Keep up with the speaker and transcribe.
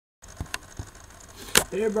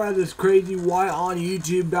Hey everybody, this is Crazy White on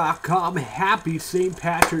YouTube.com. Happy St.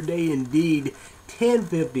 Patrick's Day indeed.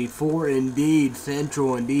 10:54 indeed,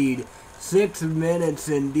 Central indeed. 6 minutes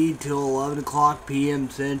indeed till 11 o'clock p.m.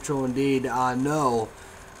 Central indeed. I know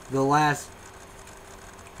the last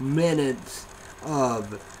minutes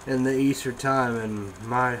of in the Easter time and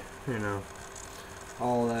my,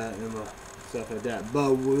 all that and stuff like that.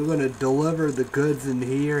 But we're going to deliver the goods in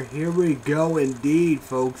here. Here we go indeed,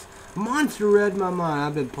 folks. Monster read my mind.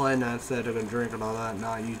 I've been playing that instead of drinking all that,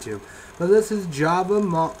 not YouTube. But this is Java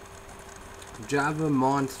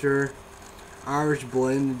Monster Irish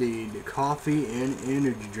Blend indeed. Coffee and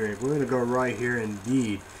energy drink. We're going to go right here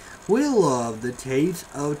indeed. We love the taste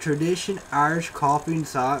of tradition Irish coffee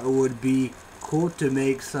inside. It would be cool to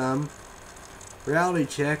make some. Reality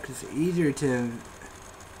check. It's easier to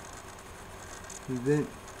invent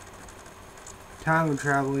time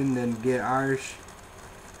traveling than get Irish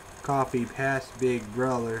coffee past Big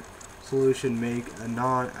Brother solution. Make a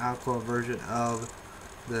non-alcohol version of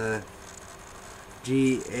the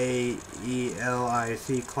GAELIC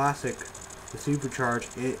Classic to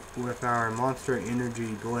supercharge it with our Monster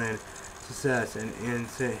Energy Blend success, an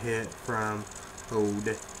instant hit from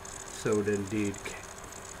Old Soda indeed.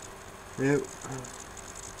 Yep.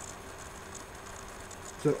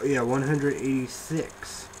 So yeah,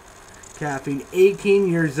 186 caffeine, 18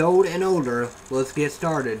 years old and older. Let's get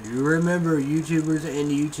started. You remember YouTubers in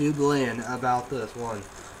YouTube land about this one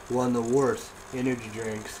of the worst energy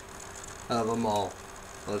drinks of them all.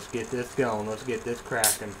 Let's get this going. Let's get this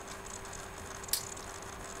cracking.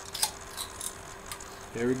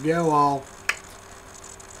 Here we go, all.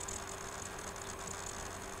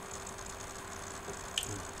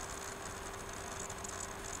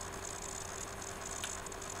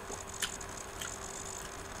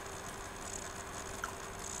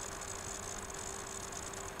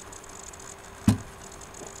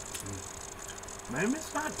 Maybe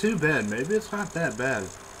it's not too bad. Maybe it's not that bad.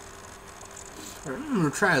 I'm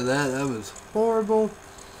gonna try that. That was horrible.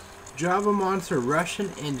 Java Monster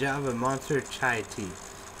Russian and Java Monster Chai Tea.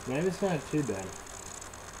 Maybe it's not too bad.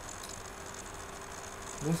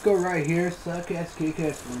 Let's go right here. Suck-ass,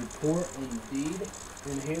 kick-ass report indeed.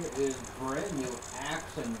 And here is brand new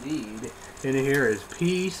Axe indeed. And here is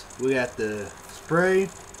Peace. We got the spray,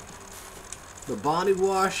 the body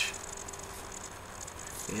wash,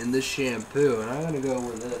 and the shampoo. And I'm gonna go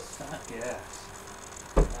with this. Suck-ass.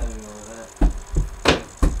 I'm gonna go with that.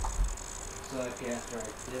 Suck-ass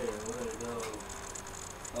right there. Where'd it go?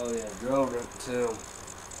 Oh yeah, deodorant too.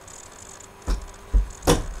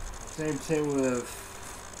 Same thing with,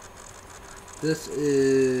 this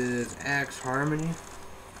is Axe Harmony.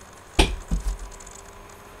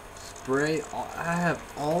 Spray, I have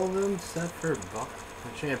all of them except for the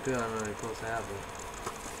shampoo. I'm not really supposed to have it.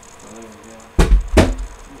 Oh, there we go.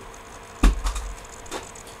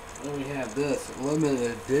 Then we have this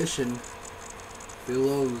limited edition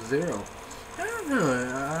Below Zero. I don't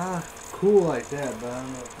know, cool like that, but I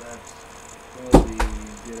don't know if that's really a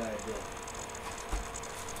good idea.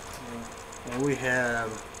 And we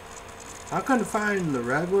have, I couldn't find the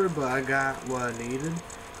regular, but I got what I needed.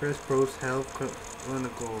 Chris Pro's Health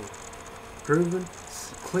Clinical Proven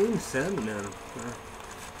Clean Feminine.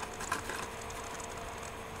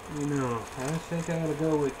 I think I gotta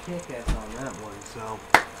go with Kick-Ass on that one, so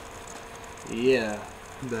yeah,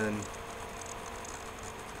 then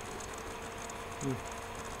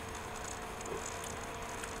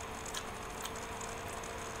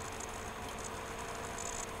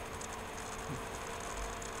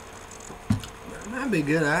that might be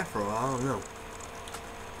good after all, I don't know.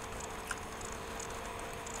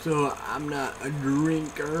 So I'm not a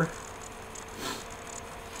drinker.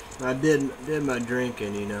 I did my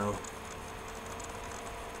drinking,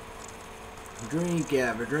 Drink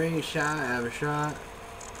after drink, shot after shot,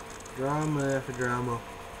 drama after drama.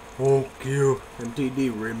 Thank you.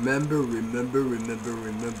 MTD, remember.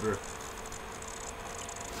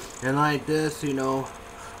 And like this,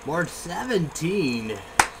 March 17,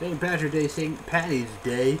 St. Patrick's Day, St. Patty's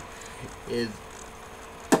Day is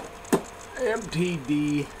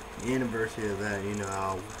MTD anniversary of that,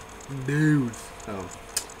 how dudes. So,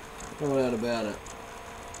 no doubt about it.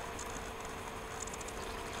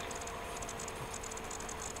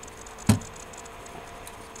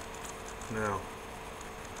 Now,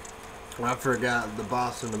 I forgot the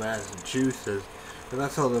Boston of Massachusetts, because I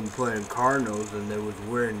saw them playing Cardinals and they was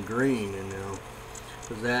wearing green,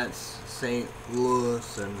 because that's St.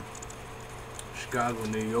 Louis and Chicago,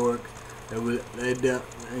 New York. They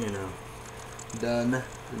done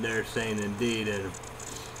their saying indeed, and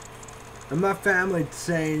my family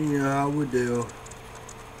saying, how we do.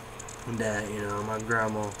 that, you know, my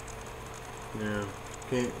grandma, you know,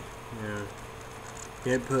 can't, you know,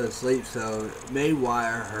 can't put to sleep, so it may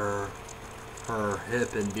wire her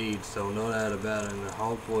hip indeed, so no doubt about it. And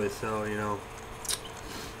hopefully, so, you know,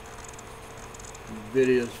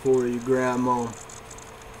 videos for you, grandma.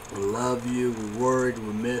 We love you, we're worried,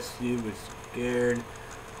 we miss you, we're scared.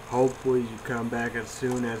 Hopefully you come back as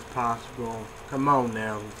soon as possible. Come on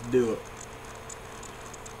now, let's do it.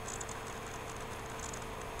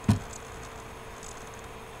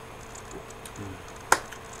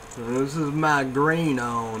 So this is my green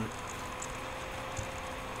on.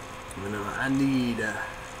 You know, I need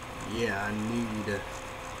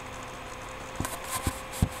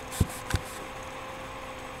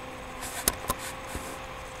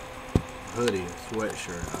hoodie and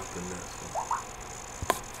sweatshirt up in this one.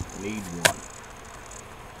 I need one.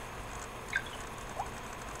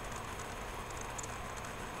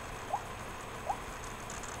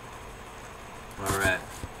 Alright.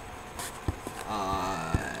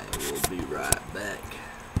 I will be right back.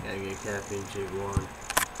 Gotta get Caffeine Chick one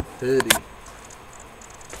hoodie.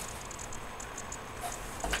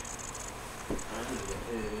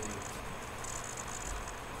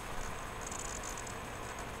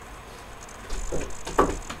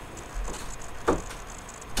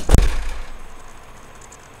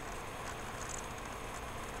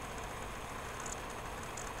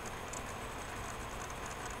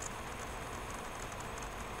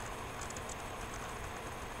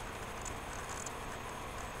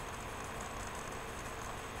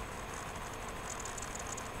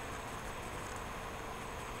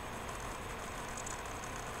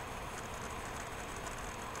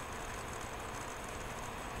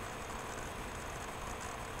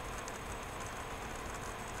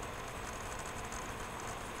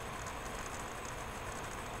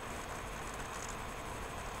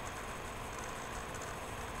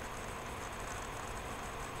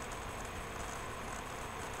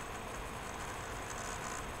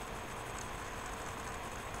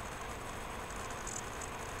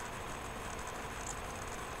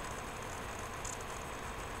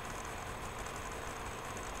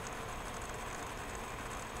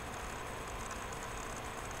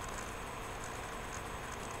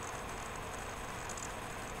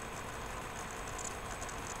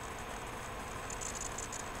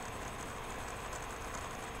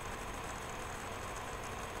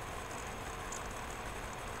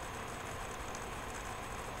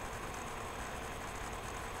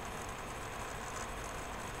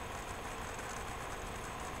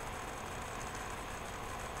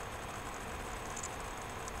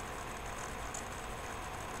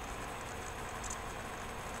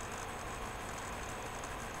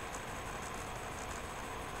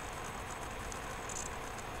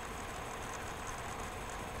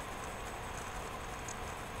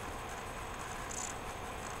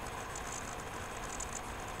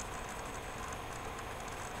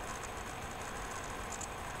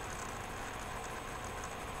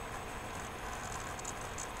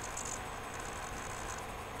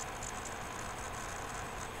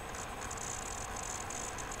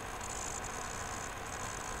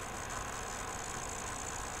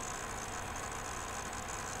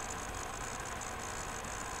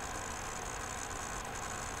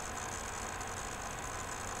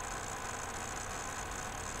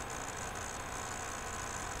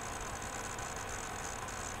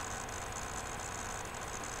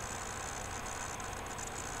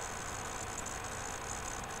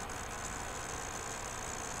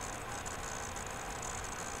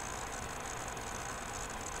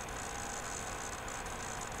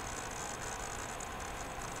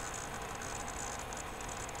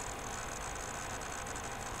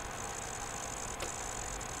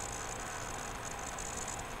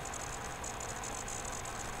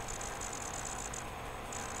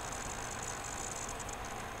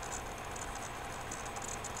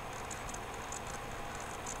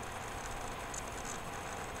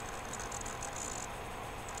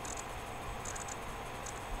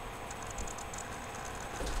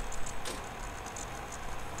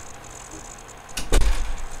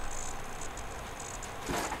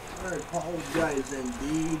 I apologize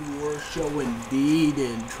indeed, worship indeed,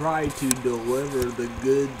 and try to deliver the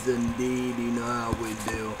goods indeed, you know how we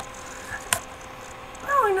do.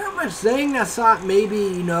 Really not much saying, I thought maybe,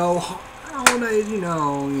 you know, holidays, you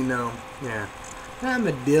know, yeah. Not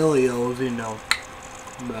Medillios, you know,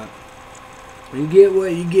 but you get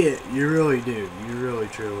what you get, you really do, you really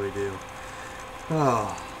truly do.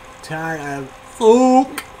 Oh, tired of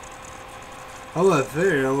folk. I would have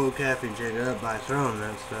figured a little Caffeine Chick up by throwing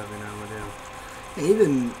that stuff, you know, but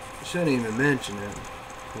even shouldn't even mention it.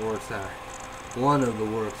 Or sorry. one of the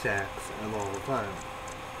worst acts of all time.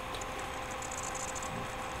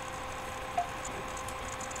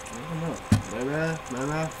 I don't know. Maybe I'm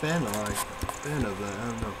a fan of that. I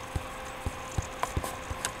don't know.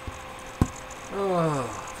 Oh.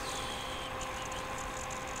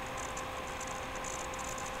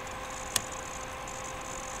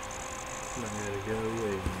 I gotta go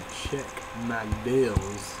and check my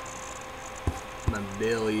bills. My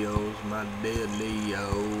billios.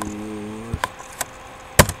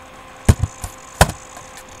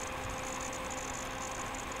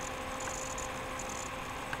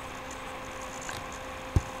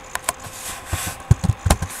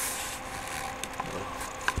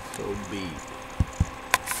 So big.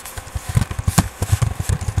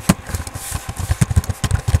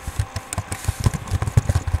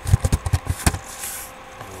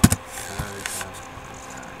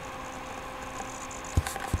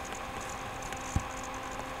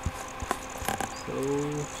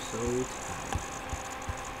 So tired.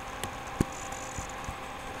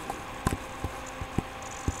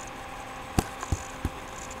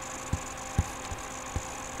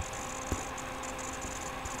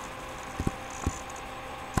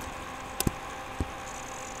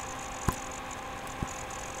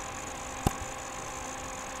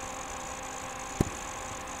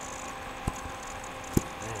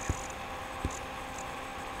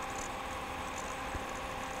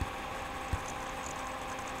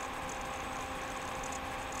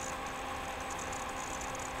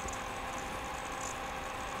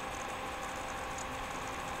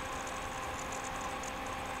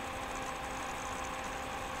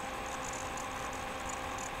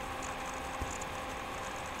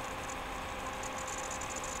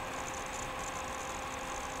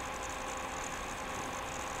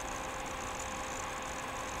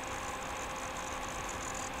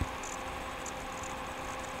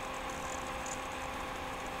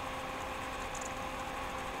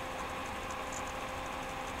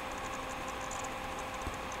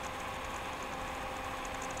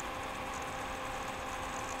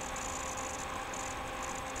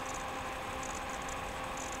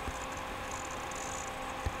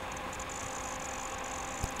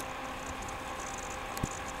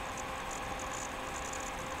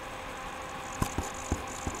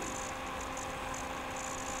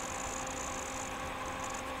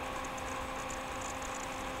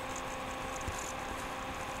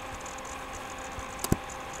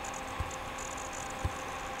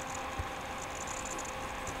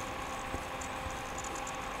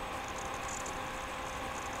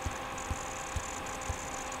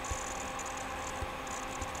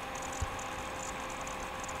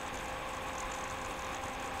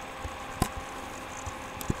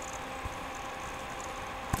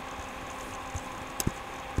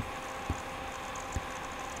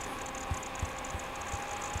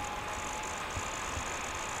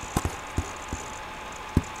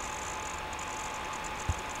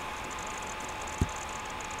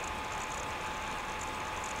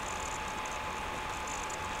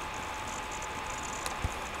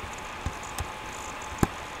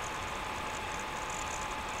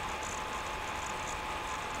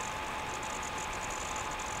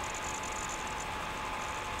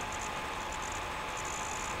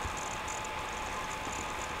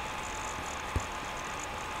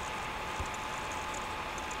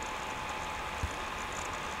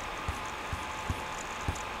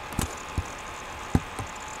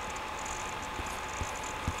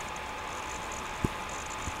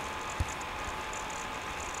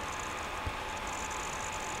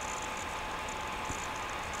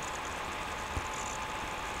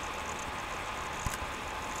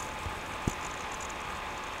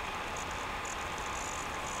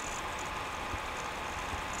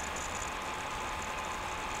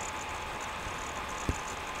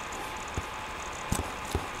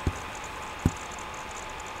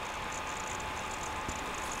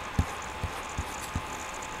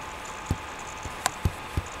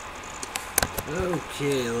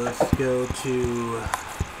 Okay, let's go to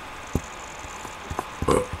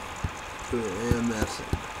AMS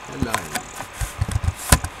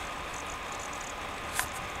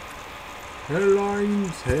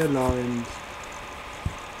headlines.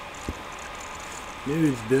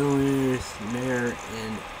 News: billionaire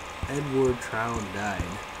and Edward trial died.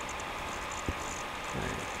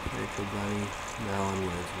 Rachel Bunny Mellon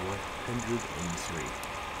was 103.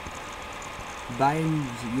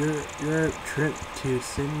 Biden's Europe trip to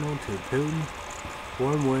signal to Putin.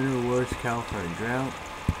 Warm winter worst California drought.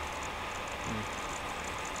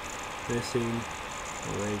 Missing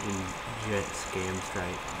Norwegian jet scam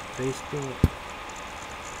strike on Facebook.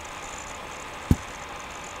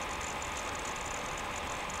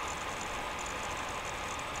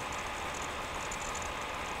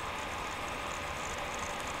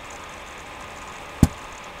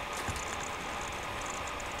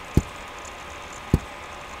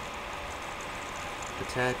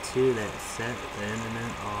 tattoo that set the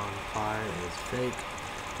internet on fire is fake.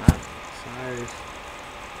 Not Cyrus.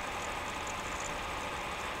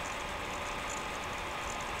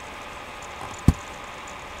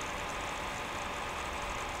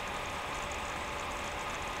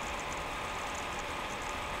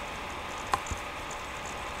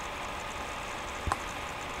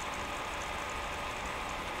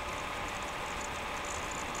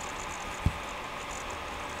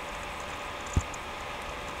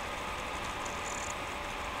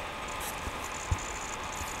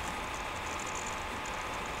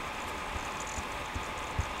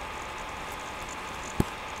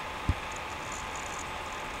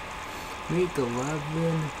 Meet the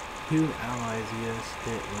 11 human allies U.S.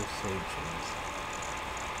 hit with sanctions.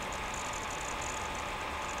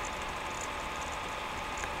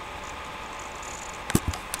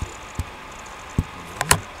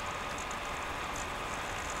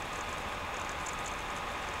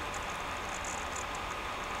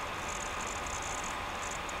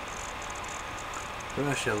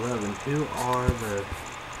 Russia 11. Who are the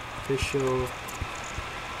official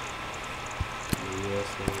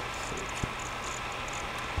USA sanctions?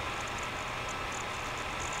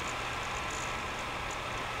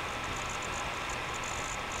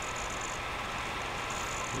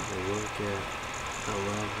 Look at 11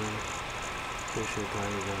 official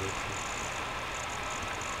privatization.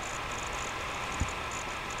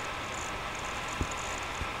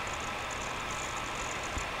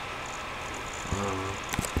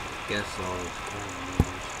 Guess all this kind of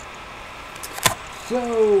news. So,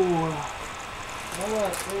 what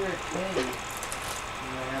about favorite candy?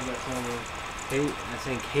 I have that somewhere. I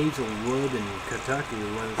think Hazelwood in Kentucky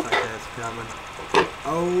when it's like that's coming.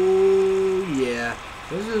 Oh yeah.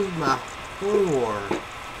 This is my horror.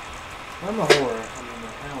 I'm a horror. I mean,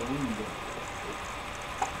 the Halloween book.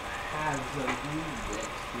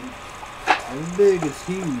 This big is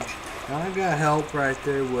huge. I got help right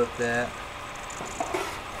there with that.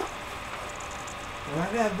 And I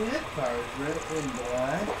got vampires, red and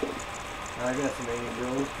black. And I got some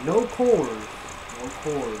angels. No cores. No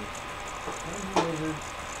cores. No wizards.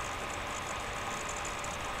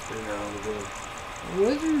 You know, the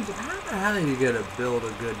wizards, I don't know how you gotta build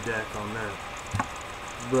a good deck on that.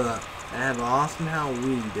 But I have an awesome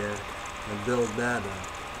Halloween deck and build that up.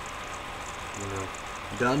 You know,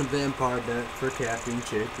 done a vampire deck for Caffeine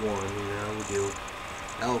Chick 1, you know, we do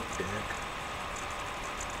elf deck.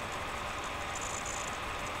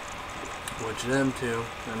 Which them two,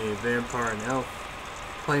 I need vampire and elf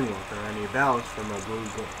planeswalker. I need balance for my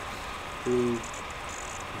blue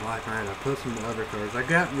black red. I put some other cards. I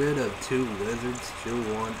got rid of 2 wizards, still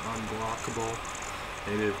 1 unblockable.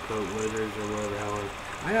 Maybe put wizards or whatever. However,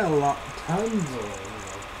 I got tons of them, you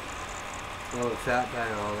know. All the fat bag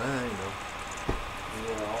and all that, you know.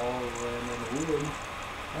 Yeah, all of them in the wood.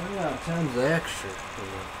 I got tons of extra,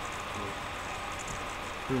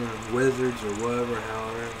 you know. Wizards or whatever,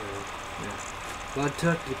 however. Yeah. Well, I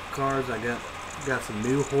took the cards. I got some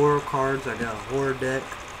new horror cards. I got a horror deck.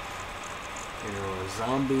 You know, a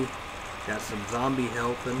zombie. Got some zombie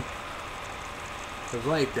helping. Cause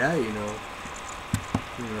like that, you know.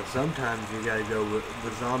 Sometimes you gotta go with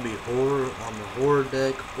the zombie horror on the horror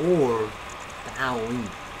deck or the Halloween,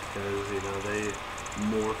 because you know they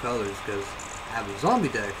more colors. Because I have a zombie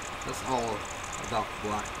deck. That's all about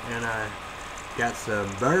black, and I got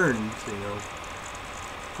some burns, you know,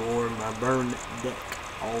 for my burn deck,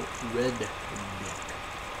 all red deck.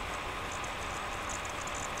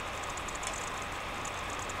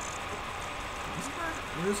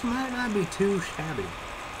 This might not be too shabby.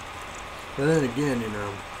 But then again, you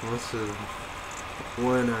know, this is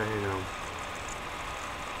when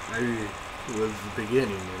maybe it was the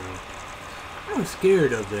beginning, you know. I was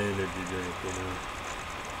scared of the energy drink, you know.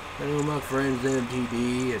 I know my friends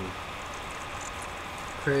MTD and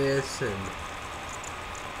Chris and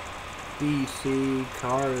DC,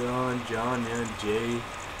 Carlon, John and Jay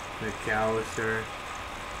McAllister.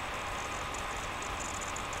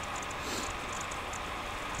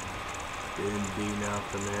 Didn't be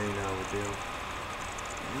nothing there, you know, with them.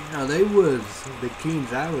 You know, they was the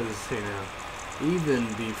kings. I was, you know, even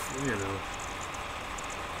before, you know,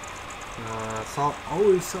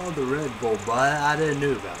 always saw the Red Bull, but I didn't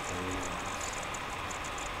know about them, you know.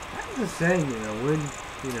 That's the thing, you know, when,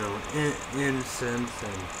 you know, innocence,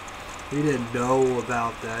 and we didn't know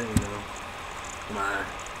about that, you know.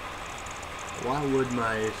 Why would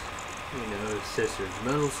my, you know, sisters,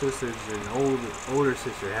 middle sisters, and older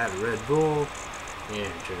sister had a Red Bull,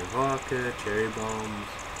 and cherry vodka, cherry bombs,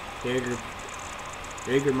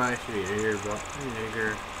 Jägermeister,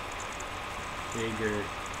 Jäger,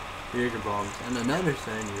 Jaeger bombs. And another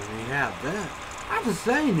thing, you know, you have that. I'm just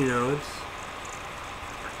saying, you know,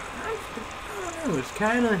 I don't know, it's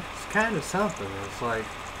kind of something. It's like,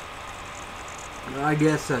 I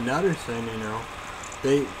guess another thing, you know,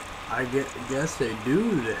 I guess they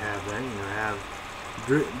do to have that, you know, have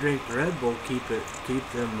drink Red Bull, keep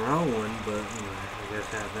them rolling, but you know, I guess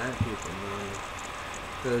have that keep them rolling,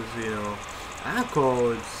 because you know,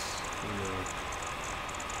 alcohol, it's, you know,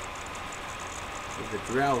 it's a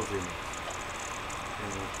drowsiness, you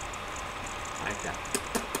know, like that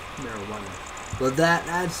marijuana, but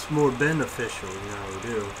that's more beneficial, you know,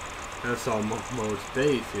 do. That's all most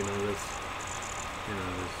days, you know, that's,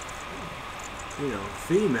 you know,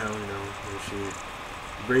 female, you know, if she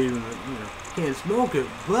breathing, you know, can't smoke it,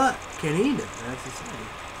 but can eat it. That's the same.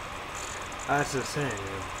 That's the same, you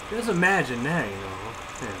know. Just imagine that, you know.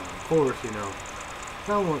 Of course, you know, I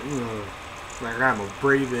don't want, you know, like I'm gonna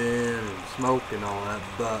breathe in and smoke and all that,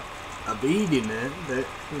 but of eating it, that,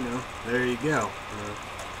 you know, there you go. You know.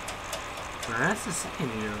 Now, that's the same,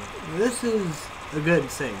 you know. This is a good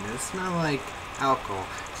thing. It's not like alcohol.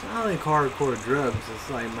 It's not like hardcore drugs. It's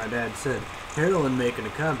like my dad said, heroin making a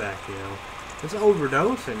comeback, you know. It's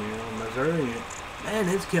overdosing, you know, Missouri. Man,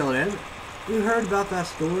 it's killing it. You heard about that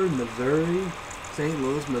story in Missouri, St.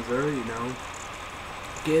 Louis, Missouri, you know.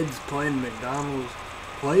 Kids playing McDonald's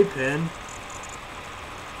playpen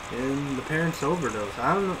and the parents overdose.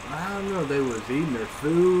 I don't know if they was eating their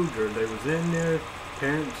food or they was in there.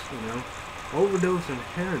 Parents, you know, overdosing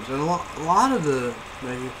parents. And a lot of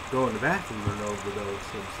they go in the bathroom and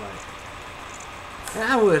overdose. It's like,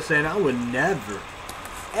 and I was saying I would never,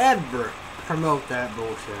 ever promote that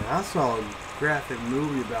bullshit. I saw a graphic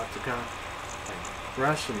movie about the kind of, like,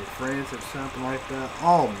 Russia and France or something like that.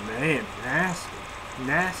 Oh man, nasty.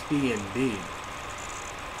 Nasty indeed.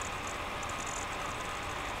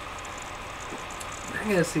 I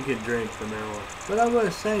guess he could drink the marijuana. But I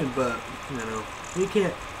was saying, but, you know, you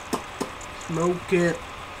can't smoke it,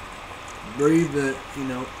 breathe it, you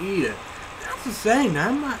know, eat it. That's the same.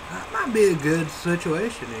 That might be a good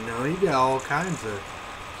situation, you know. You got all kinds of,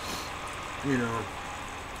 you know,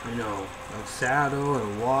 like Seattle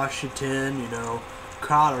and Washington, you know,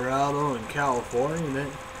 Colorado and California, and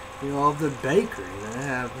then, you know, of the bakery. They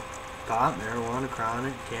have pot, marijuana,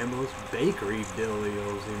 chronic, Campbell's bakery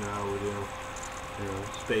dealios, you know, with, you know,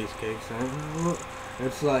 space cakes. And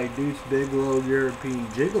it's like Deuce Bigelow, European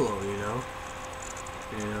Gigolo, you know.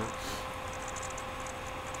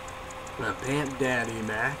 A Pimp Daddy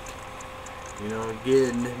Mac, you know,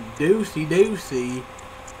 getting Deucey.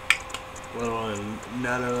 Little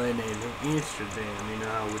Netherlands and Amsterdam, you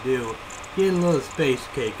know how we do. Getting a little space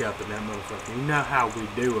cake up in that motherfucker. You know how we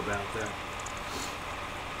do about that.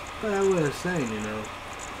 But I was saying, you know.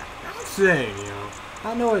 You know.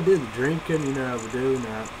 I know I did the drinking, you know how we do,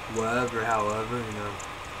 not whatever, however, you know.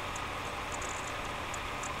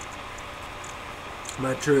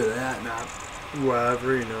 But true that, not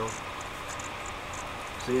whatever, you know.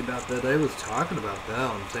 See about that, they was talking about that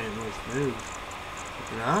on St. Louis News.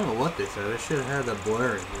 You know, I don't know what they said. They should have had the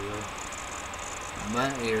blurring, you know.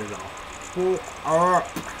 My ears all full up.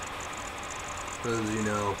 Because, you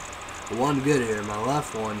know, one good ear, my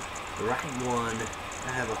left one, the right one,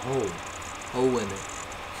 I have a hole in it.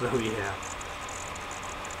 So, yeah.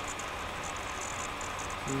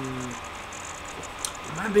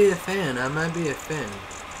 I might be a fan.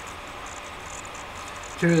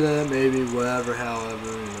 True that, maybe, whatever,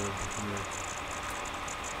 however, you know.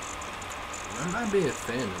 I might be a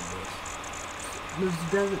fan of this.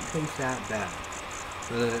 This doesn't taste that bad.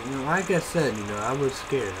 But, you know, like I said, you know, I was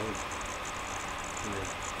scared.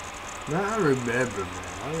 I remember,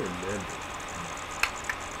 man.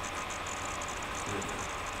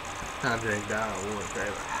 I drank that one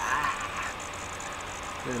forever.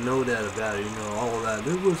 Didn't know that about it, you know, all that.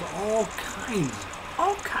 There was all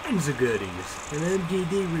kinds of goodies. And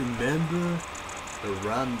MTD, remember the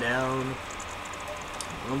rundown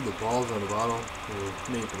of the balls on the bottle?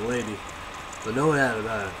 Me, the lady. But no doubt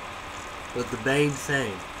about it. But the main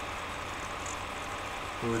thing,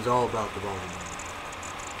 it was all about the ball.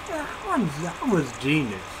 That was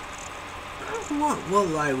genius. What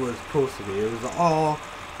life was supposed to be. It was all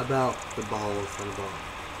about the balls on the ball.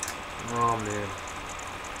 Oh man.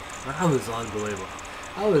 That was unbelievable.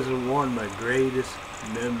 That was one of my greatest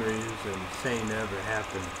memories and saying ever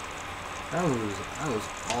happened. That was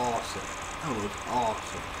awesome. That was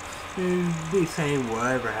awesome. You'd be saying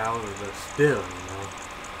whatever, however, but still, you know.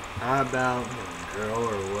 How about a girl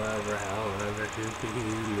or whatever, however,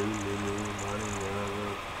 money, whatever,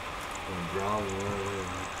 or draw, whatever.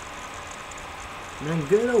 Man,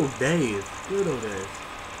 good old days.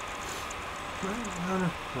 I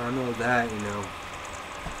know that, you know.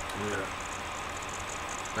 Yeah.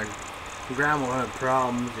 Like, grandma had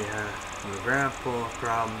problems, yeah. My grandpa had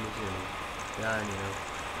problems, you know. God,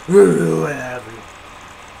 you know. What happened?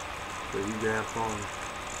 But you grandpa, you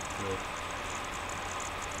know.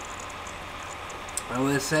 I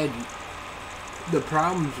would have said the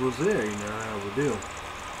problems was there, you know, how we do.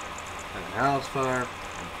 Had a house fire,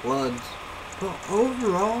 and floods. But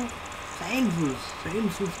overall, Saints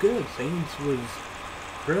was good. Saints was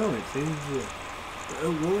brilliant. Saints was it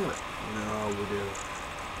worked, you know, how we do.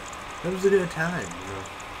 It was a good time, you know.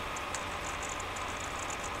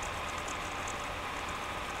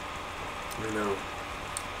 You know,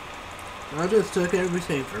 I just took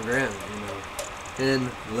everything for granted, you know,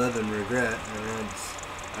 and live in regret, and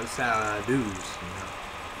that's how I do, you know.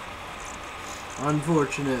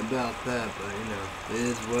 Unfortunate about that, but you know, it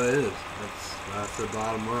is what it is. That's the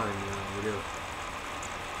bottom line, you know. We do.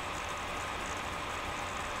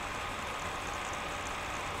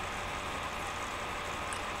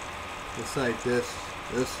 It's like this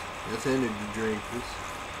energy drink. This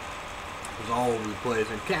was all over the place,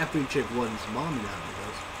 and Caffeine Chick wasn't small down with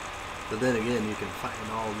us. But then again, you can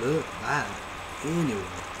find all that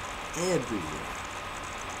anywhere, everywhere.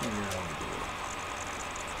 You know.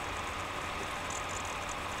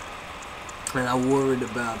 And I worried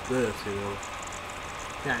about this, you know.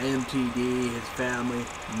 Got MTD, his family,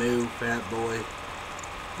 Moo, Fat Boy's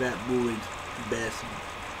best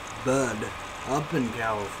bud up in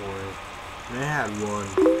California. And they had one.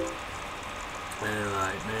 And they're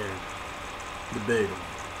like, man, the big one.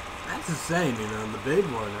 That's the same, you know, the big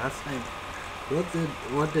one. I think,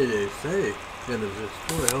 what did they say? Gonna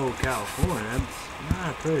destroy whole California. That's not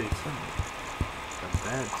a pretty thing. It's a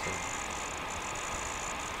bad thing.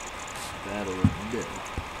 That'll do.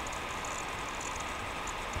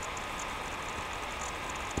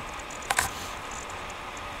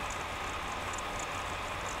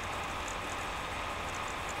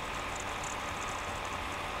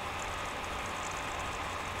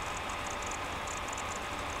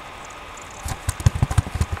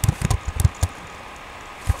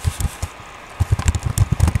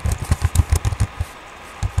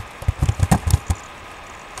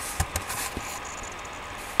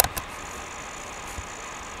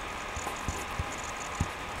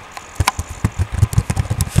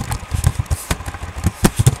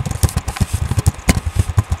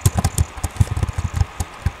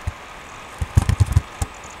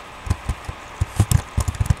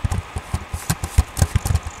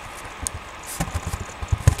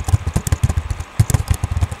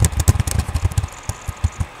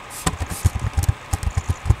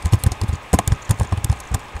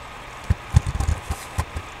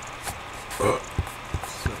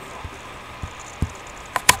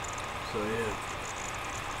 So yeah.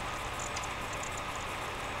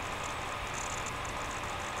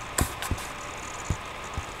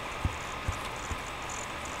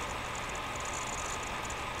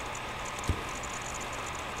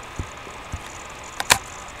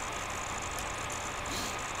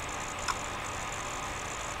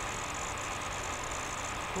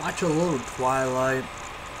 Watch a little Twilight.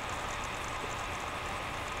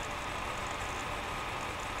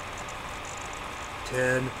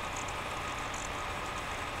 Ted.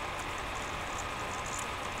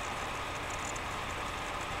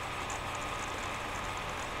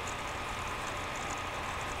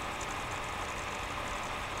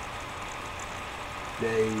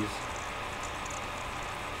 Days.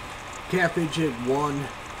 Cafe Chick 1.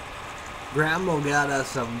 Grandma got us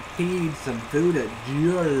some food at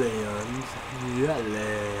Julian's.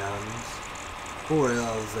 4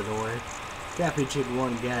 Illinois. Cafe Chick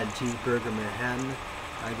 1 got a cheeseburger Manhattan.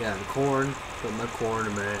 I got corn. Put my corn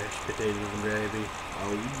and mashed potatoes and gravy.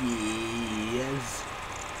 Oh yes.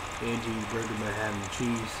 And cheeseburger Manhattan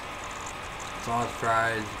cheese. Sauce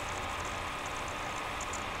fries.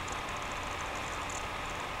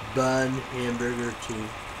 Bun, hamburger,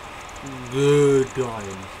 cheese. Good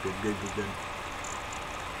times. Good.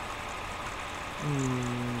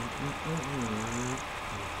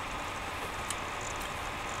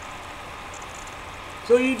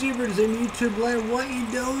 So YouTubers in YouTube land, what you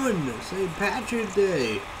doing? St. Patrick's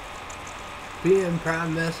Day. PM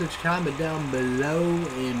Prime message, comment down below,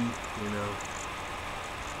 and you know.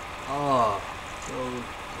 Oh, so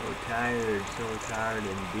tired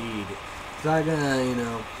indeed. So I'm gonna, you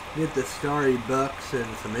know, get the Starry Bucks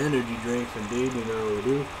and some energy drinks indeed, you know what we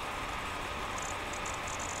do.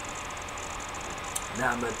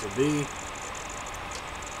 Not meant to be.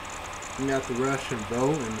 We got the Russian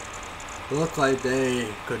vote, and it looks like they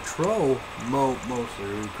control most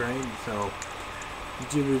of Ukraine, so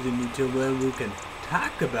YouTubers in YouTube, then we can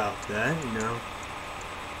talk about that, you know.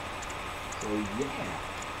 So yeah.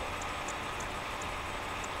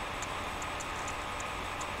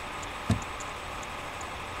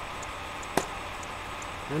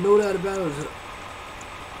 I know that about is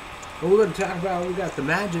what we're going to talk about. We got the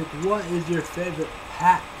magic. What is your favorite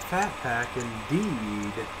fat pack?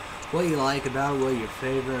 Indeed. What you like about it, what your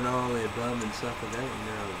favorite, and all the above and stuff like that, you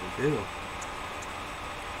know what we do.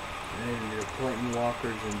 And your Platinum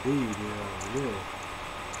Walkers, indeed, you know what we do.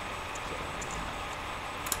 So,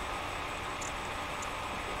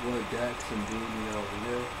 what decks, indeed, you know what we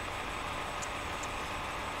do.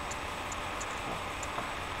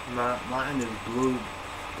 Mine is blue,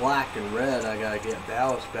 black, and red. I gotta get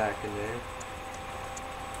ballast back in there.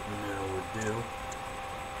 You know what we do.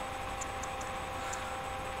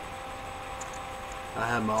 I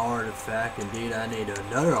have my artifact. Indeed, I need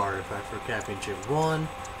another artifact for Championship 1.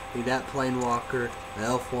 Need that Planewalker, the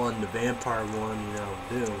Elf one, the Vampire one, you know,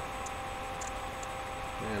 do.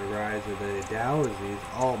 And Rise of the Dowsies.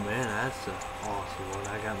 Oh man, that's an awesome one.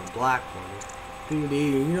 I got my black one.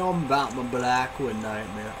 Indeed, you know about my black one,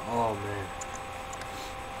 Nightmare. Oh man.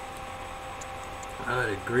 I got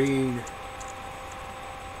a green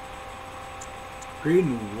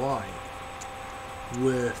and white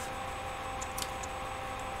with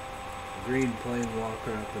green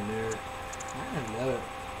Planewalker up in there. I have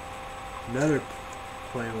another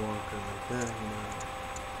Planewalker like that, you know.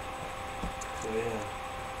 So yeah.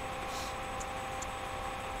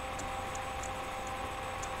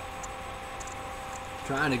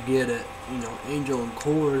 Trying to get it, you know, Angel and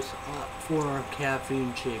Chorus up for our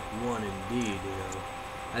Caffeine Shake 1 indeed, you know.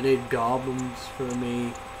 I did Goblins for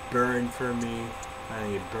me, Burn for me, I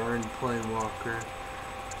need Burn Planewalker.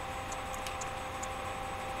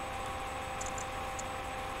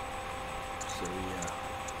 So yeah.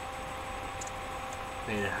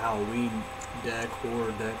 And a Halloween deck,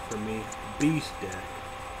 horror deck for me, Beast deck.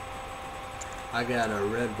 I got a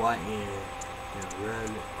red, white, and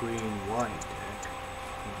red, green, white deck.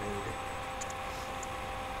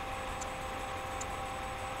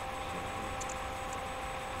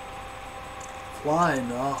 Flying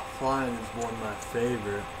is one of my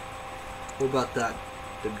favorite. What about that?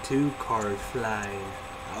 The 2 cards flying.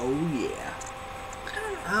 Oh yeah.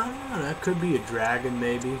 I don't know, that could be a dragon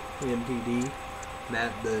maybe. MTD.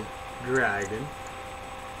 Matt the Dragon.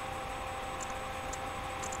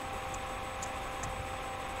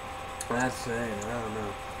 That's saying, I don't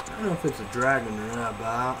know. I don't know if it's a dragon or not, but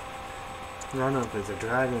I don't know if it's a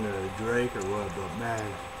dragon or a drake or what, but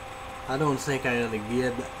man, I don't think I'm gonna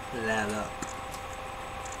give that up.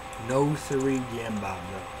 No siree Jimbo,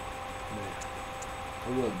 no. Man, I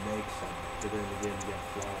would make something, but then again, you got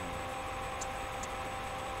flying.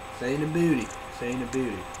 Saying a beauty, saying a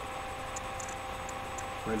beauty.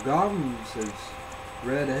 My Goblins is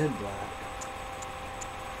red and black.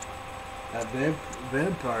 That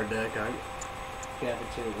vampire deck, I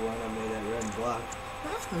Capitate 1, I made that red and black.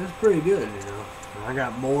 That's pretty good, you know. I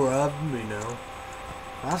got more of them, you know.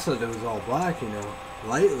 I said it was all black, you know.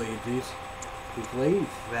 Lately, these late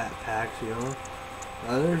fat packs, you know.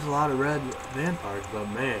 There's a lot of red vampires, but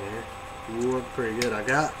man, it worked pretty good. I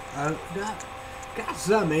got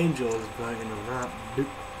some angels, but you know, not, you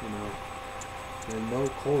know, and no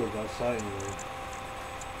colors outside, you know.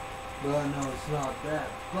 But I know it's not that.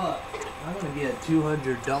 But I'm gonna get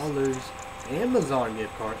 $200 Amazon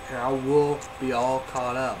gift card, and I will be all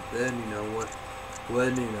caught up. Then you know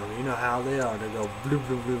when you know how they are. They go blue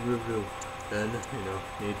blue blue blue blue. Then you know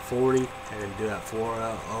need 40 and do that 4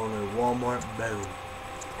 on a Walmart. Boom.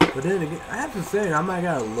 But then again, I have to say I might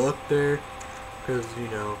gotta look there, cause you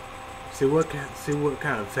know see what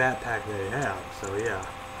kind of fat pack they have. So yeah.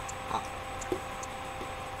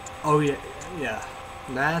 Oh yeah.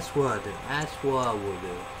 That's what I will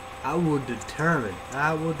do. I will determine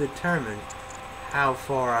how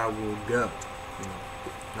far I will go. You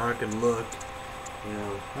know, I can look. You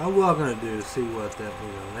know, I'm not gonna do to see what that.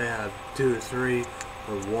 You know, they have 2 or 3 or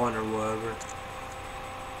 1 or whatever.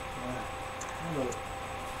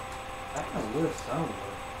 I have a list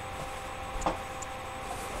somewhere. I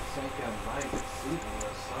think I might see the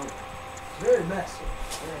list somewhere. It's very messy.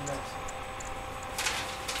 Very messy.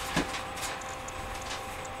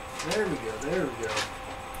 There we go.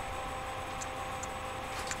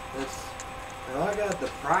 And I got the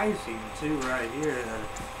pricing too right here. And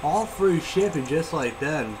all free shipping just like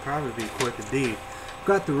that, and probably be quick indeed.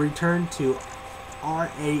 Got the Return to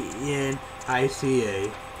RANICA,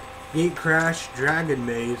 Gate Crash, Dragon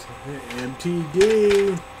Maze,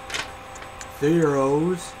 MTD,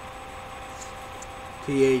 Theros,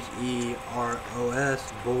 Theros,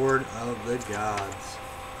 Board of the Gods.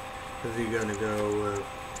 Because you're going to go with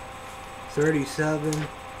 37,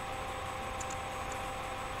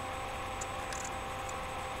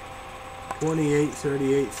 28,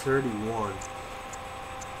 38, 31.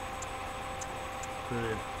 I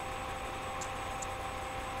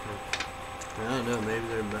don't know, maybe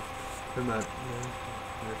there might,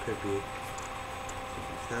 there could be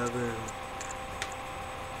 57,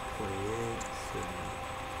 28,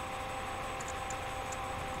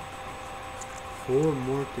 4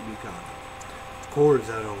 more to be caught. Chords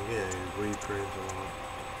I don't get is reprints a lot.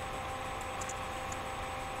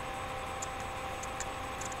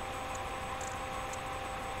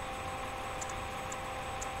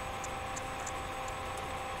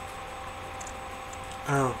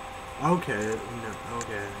 Oh, okay, no,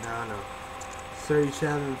 okay, no.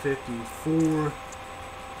 37, 54,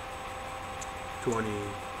 20.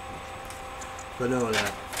 But no,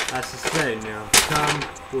 that's the same now. Come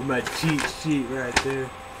with my cheat sheet right there.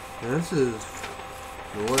 Now this is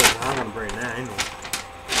the worst. I'm gonna bring that in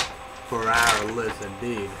for our list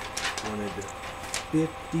indeed. Wanted to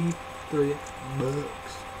 53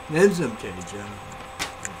 bucks. Then some change,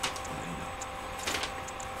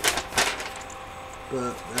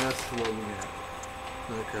 but that's what we got.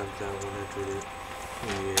 That comes out $100.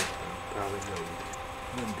 Yeah, probably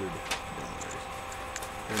 $100.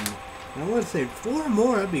 And I want to say 4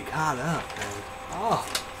 more, I'd be caught up, man. Oh,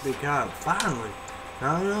 be caught up finally. I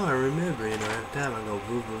don't know, I remember, every time I go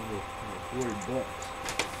boo boo boo, 40 bucks.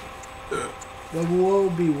 But will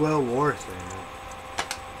be well worth it,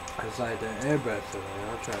 It's like the airbrush thing,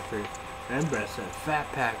 I'll try to figure. Airbrush that fat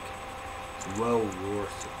pack is well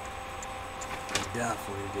worth it.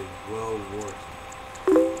 Definitely did well worth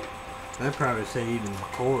it. I'd probably say even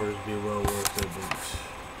cores be well worth it,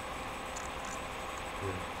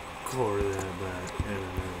 but core that back and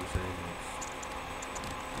another thing.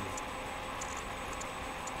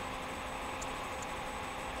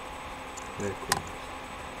 Very cool.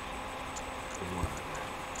 Wow.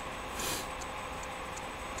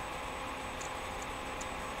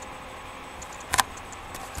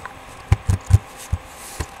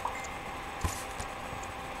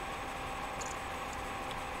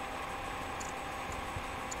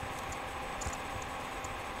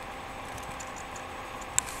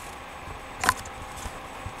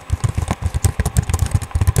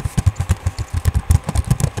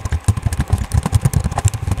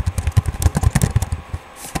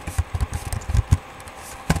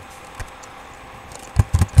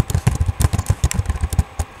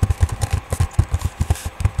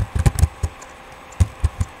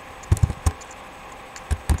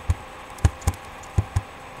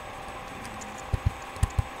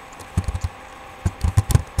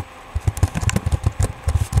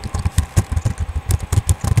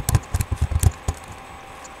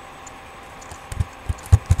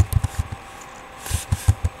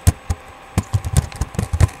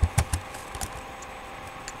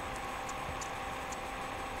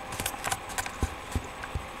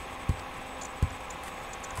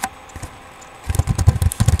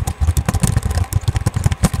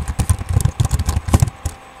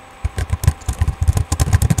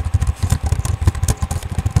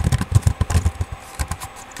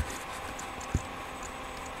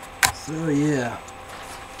 So yeah,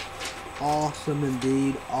 awesome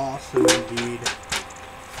indeed, awesome indeed.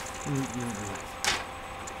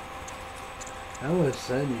 I was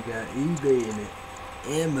saying you got eBay and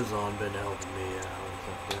Amazon been helping me out and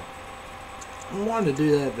stuff like that. I wanted to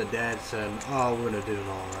do that, but Dad said, "Oh, we're gonna do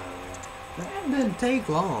all that." That didn't take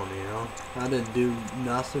long, I didn't do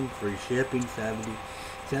nothing. Free shipping,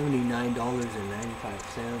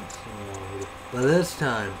 $79.95. But this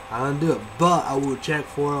time, I didn't do it. But I will check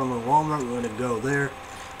for it on the Walmart. We're gonna go there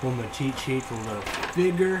on my cheat sheets. We're gonna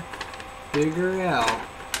figure it out.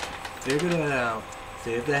 Figure that out.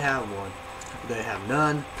 See if they have one. If they have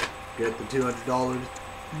none, get the $200.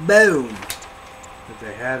 Boom. If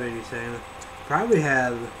they have anything, probably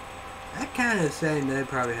have. That kind of saying they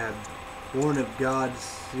probably have Born of God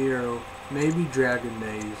 0, maybe Dragon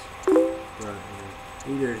Maze, but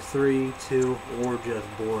either 3, 2, or just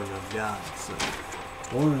Born of God. So,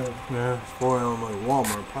 for Illinois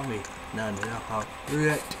Walmart, probably not enough.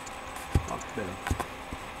 Right. Fuck them.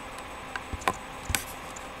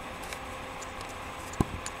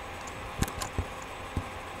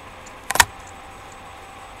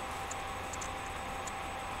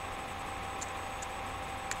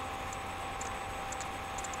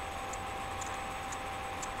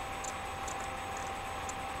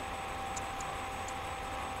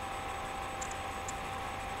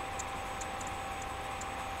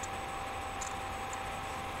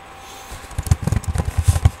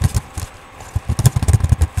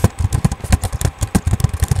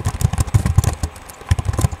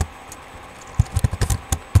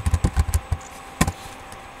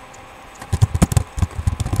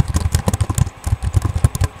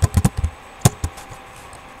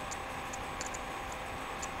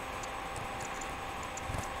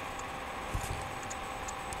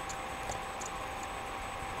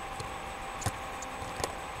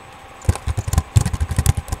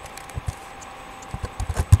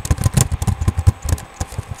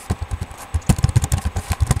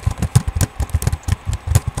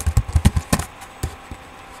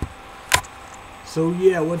 So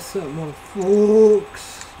yeah, what's up,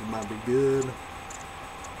 folks? It might be good,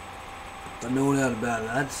 but no doubt about it.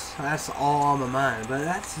 That's all on my mind. But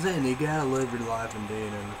that's the thing. You gotta live your life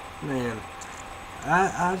indeed, and man,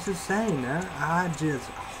 I was just saying that. I just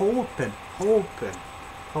hoping. And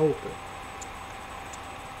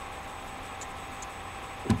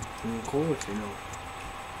of course, you know.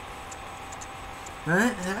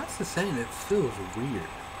 And that's the saying. It feels weird. It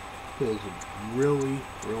feels really,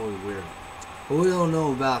 really weird. But we don't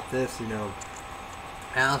know about this, you know.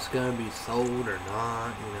 How it's gonna be sold or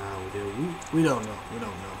not, you know. We don't know. We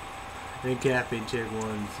don't know. And Cafe Chick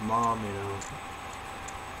One's mom, you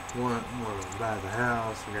know, want to buy the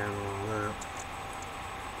house and all that.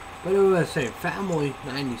 But it was say family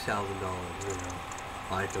 $90,000, you know,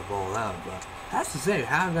 like of all out. But that's to say,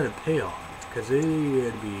 how I'm gonna pay on it? Because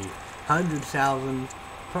it'd be 100,000,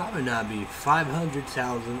 probably not be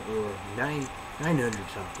 500,000 or 900,000.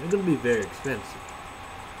 It's gonna be very expensive.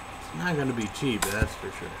 It's not gonna be cheap, that's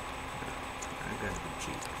for sure. Not gonna be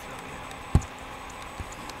cheap. So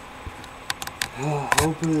yeah.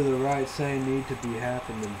 Hopefully the right thing need to be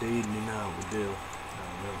happening indeed, and you know it will do. I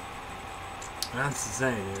don't know. That's the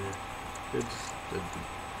saying, it's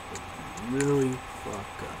really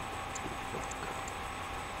fucked up.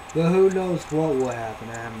 But who knows what will happen?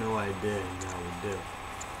 I have no idea, you know, we do.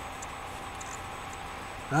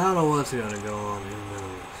 I don't know what's gonna go on, who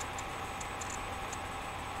knows.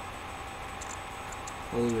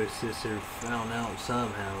 Older sister found out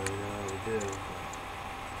somehow, you know, we do.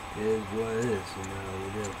 But it is what it is, you know, we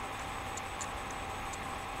do.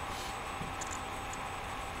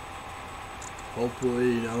 Hopefully,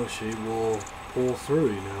 you know, she will pull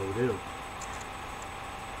through, you know, we do.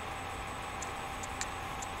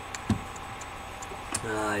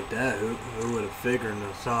 Like that, who would have figured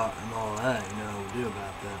and thought and all that, you know, we do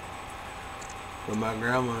about that. But my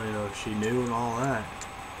grandma, you know, she knew and all that.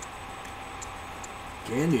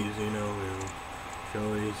 Candies, you know, she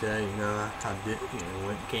always said, you know, I did, you know,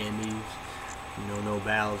 went candies, you know, no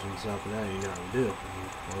bowels and stuff like that, you know, we do. You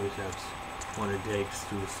always have what it takes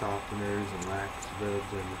through softeners and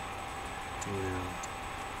laxatives and, you know,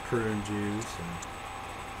 prune juice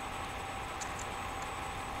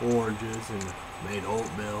and oranges and made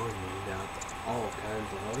oatmeal and made out all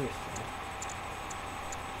kinds of other stuff.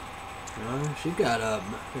 You know, she got up,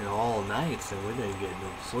 you know, all nights and we didn't get no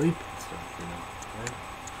sleep and stuff, you know. Right?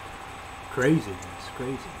 Craziness.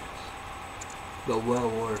 But well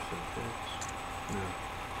worth it, bitch. Yeah,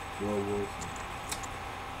 well worth it.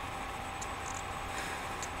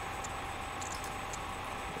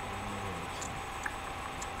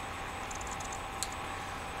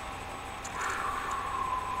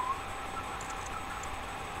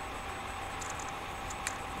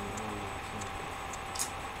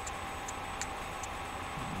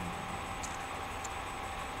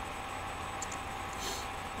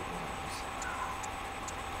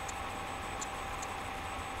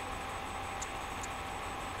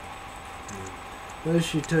 Well,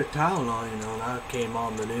 she took Tylenol, you know, and I came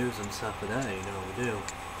on the news and stuff today, you know, we do.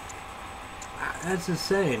 That's the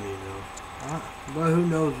saying, you know. But who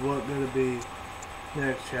knows what's going to be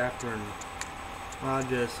next chapter, and I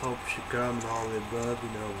just hope she comes and all the above,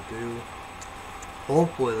 you know, we do.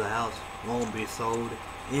 Hopefully the house won't be sold,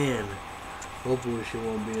 and hopefully she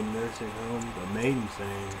won't be in a nursing home. The main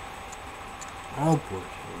thing, hopefully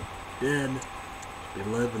she'll be dead, be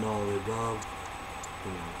living all the above,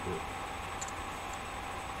 you know, but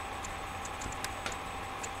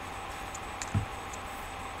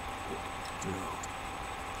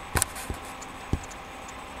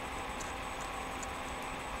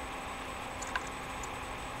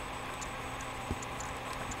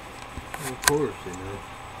of course, you know.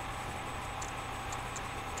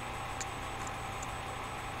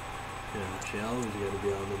 Yeah, she always got to be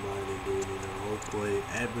on the mind indeed, you know. Hopefully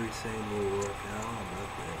everything will work out. I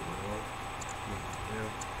bet it will. Yeah.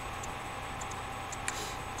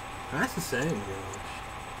 That's the same, you know.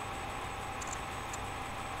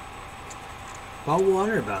 I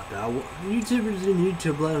wonder about that. YouTubers in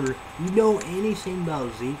YouTube land, you know anything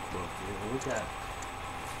about ZQuil? You know, we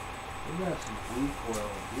got some ZQuil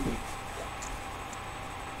indeed.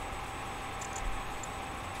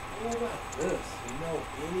 What about this? You know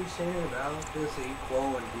anything about this ZQuil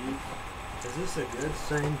indeed? Is this a good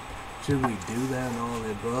thing? Should we do that and all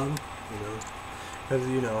the above? You know, because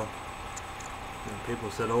you know, people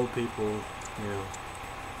said old people, you know,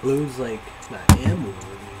 lose like the M word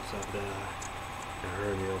and stuff that I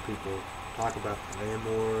heard. You know, people talk about the M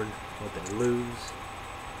word, what they lose.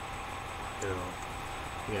 You know,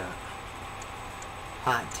 you got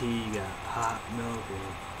hot tea, you got hot milk,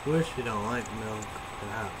 and wish you don't like milk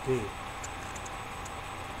and hot tea.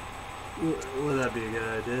 Would that be a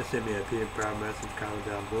good idea? Send me a proud message comment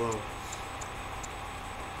down below.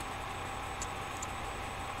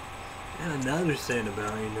 And another thing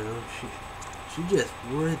about, she just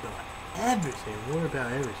worried about everything.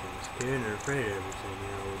 Scared and afraid of everything,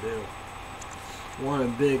 we do. One a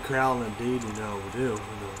big crowd indeed, we do,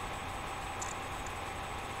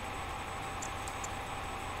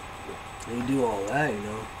 They do all that,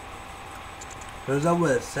 Because I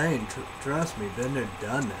was saying, trust me, been there,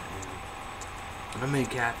 done that, I mean,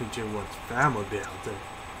 Captain Jim wants family be out there.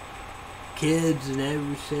 Kids and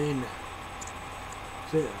everything.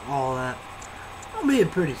 All that. It'll be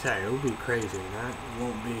pretty sad. It'll be crazy, and it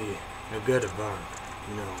won't be a good environment.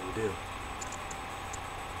 We do.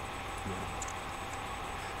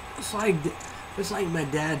 It's like my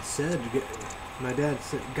dad said.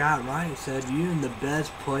 Got right. Said you're in the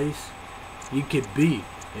best place you could be.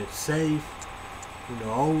 It's safe.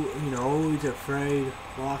 Always afraid.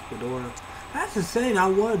 Lock the door. That's the thing I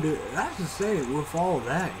want to do. That's the thing with all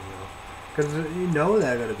that, Because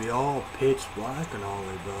they're going to be all pitch black and all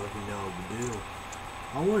the above, we do.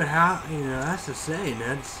 I wonder how, that's the saying.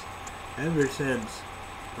 That's ever since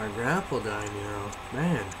my grandpa died,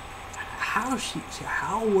 man. How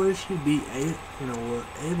would she be able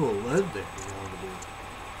to live there,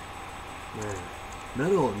 Man,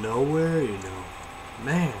 middle of nowhere,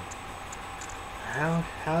 man. How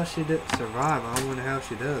she did survive? I wonder how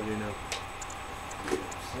she does,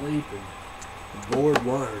 Sleep and bored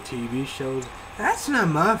one of her TV shows. That's not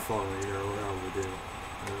my fault, what I would do.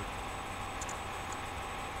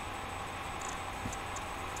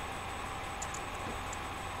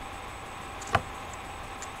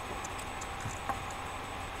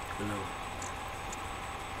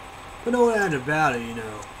 But no doubt about it, I don't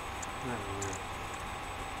know.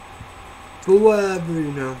 But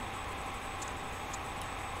whatever,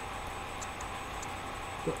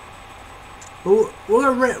 But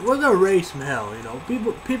we're gonna raise some hell,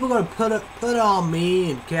 People gonna put it on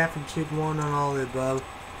me and Captain Chick One and all the above.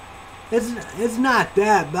 It's not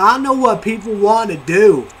that, but I know what people want to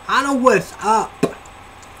do. I know what's up.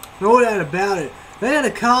 No doubt about it. They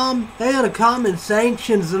gotta come and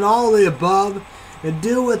sanctions and all the above and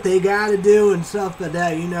do what they gotta do and stuff like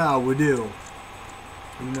that. How we do.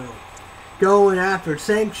 Going after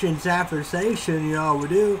sanctions after sanction, we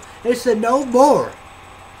do. They said no more.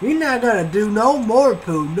 You're not gonna do no more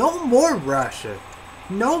Putin, no more Russia,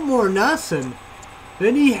 no more nothing.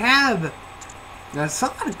 Then you have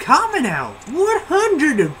something coming out.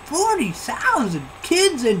 140,000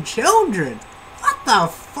 kids and children. What the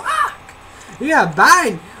fuck? Yeah,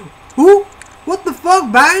 Biden. Who? What the fuck,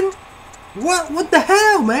 Biden? What the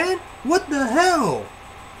hell, man? What the hell?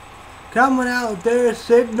 Coming out there,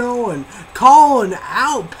 signal and calling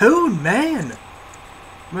out Putin, man.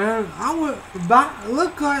 Man, I would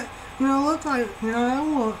look like I want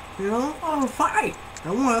to fight.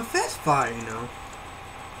 I want a fist fight,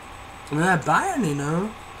 And that Biden,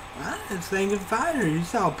 I was thinking fighter. You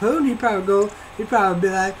saw Putin, he'd probably be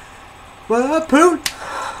like, well, Putin.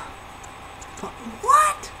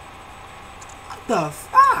 What? What the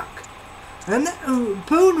fuck? And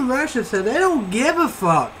Putin and Russia said they don't give a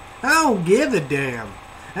fuck. I don't give a damn.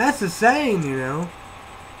 That's the saying,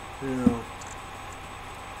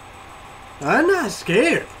 I'm not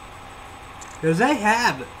scared. Because they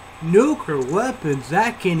have nuclear weapons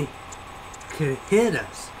that can hit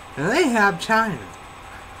us. And they have China.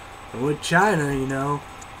 And with China,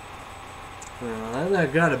 they're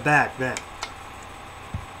not gonna back that.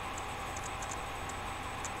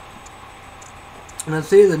 And I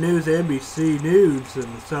see the news, NBC News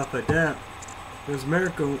and stuff like that. This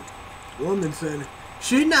American woman said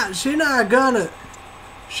she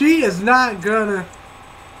is not gonna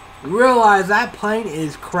realize that plane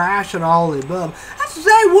is crashing all the above. I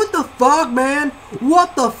say, what the fuck, man?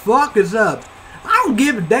 What the fuck is up? I don't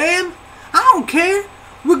give a damn. I don't care.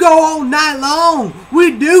 We go all night long.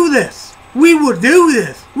 We do this. We will do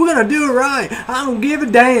this. We're gonna do it right. I don't give a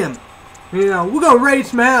damn. We're gonna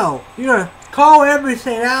raise some hell. You're gonna call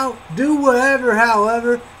everything out. Do whatever,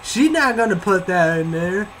 however. She's not gonna put that in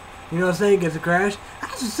there. Saying it's a crash. I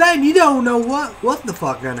was just saying, you don't know what the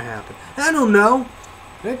fuck gonna happen. I don't know.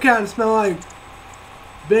 It kind of smell like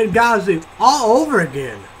Benghazi all over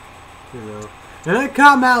again. And they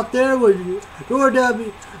come out there with George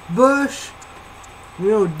W. Bush,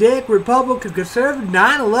 Dick, Republican, conservative,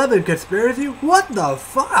 9/11 conspiracy. What the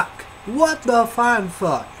fuck? What the fine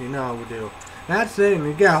fuck? We do. That's it.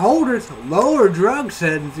 You got holders, lower drug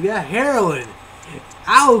sentence. You got heroin,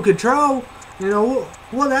 out of control.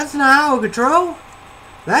 Well, that's not out of control.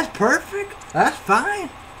 That's perfect. That's fine.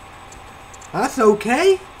 That's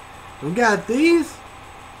okay. We got these.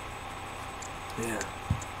 Yeah.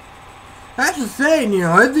 That's the thing, you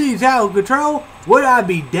know, if these out of control, would I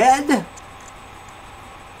be dead?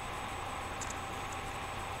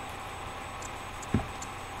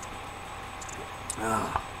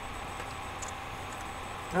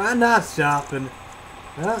 I'm not stopping.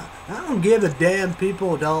 I don't give a damn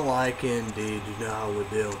people don't like Indeed, you know how we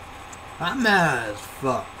do. I'm mad as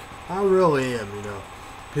fuck. I really am, you know.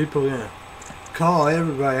 People gonna call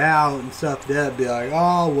everybody out and stuff like that, be like,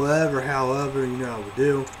 oh, whatever, however, you know how we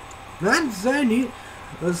do. And I'm saying, you,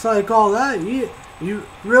 it's like all that, you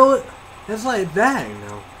really, it's like that, you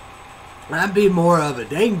know. I'd be more of a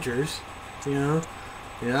dangerous, you know.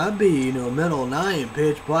 You know, I'd be, you know, middle of the night and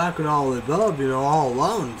pitch black and all the above, you know, all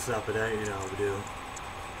alone and stuff like that, you know how we do.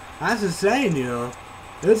 That's the saying, you know.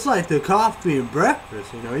 It's like the coffee and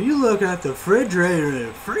breakfast, you know. You look at the refrigerator and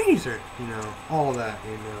the freezer, you know, all that,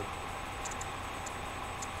 you know.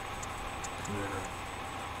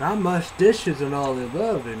 Not much dishes and all the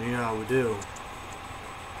above, and you know how we do.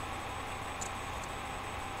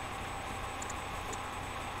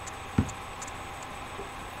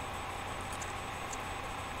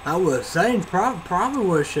 I was saying probably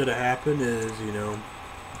what should have happened is, you know,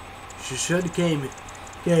 she should have came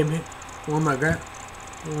when my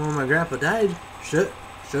grandpa died. Should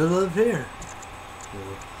have lived here. You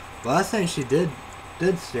know. But I think she did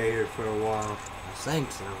stay here for a while. I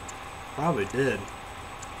think so. Probably did.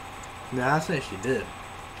 No, I say she did.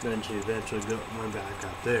 Then she eventually went back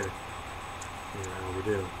out there. You know how we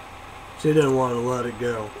do. She didn't want to let it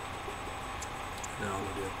go. You know how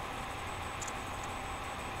we do.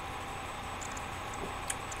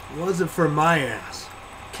 Wasn't for my ass.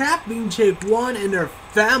 Capping Chick 1 and her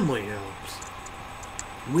family helps.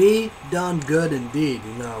 We done good indeed,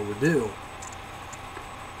 you know how we do.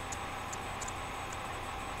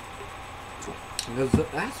 Because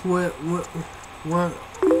that's when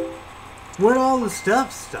all the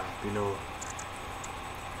stuff stopped, you know.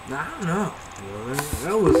 I don't know. You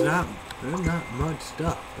know, there's not much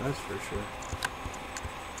stuff, that's for sure.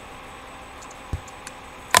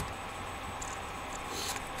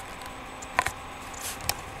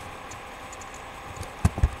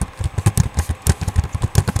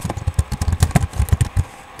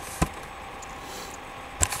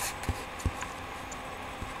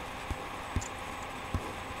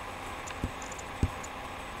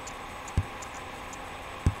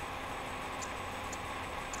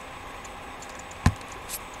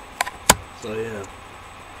 So yeah,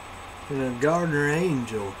 you know, Gardner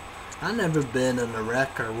Angel. I never been in a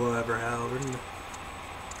wreck or whatever. However,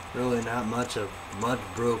 really not much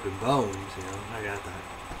broken bones. You know, I got that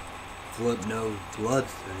flip nose blood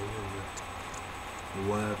thing and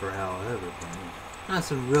whatever. However, but not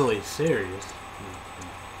some really serious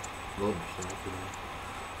little stuff. You know,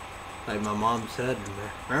 like my mom said,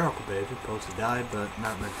 miracle baby, supposed to die, but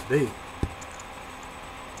not meant to be.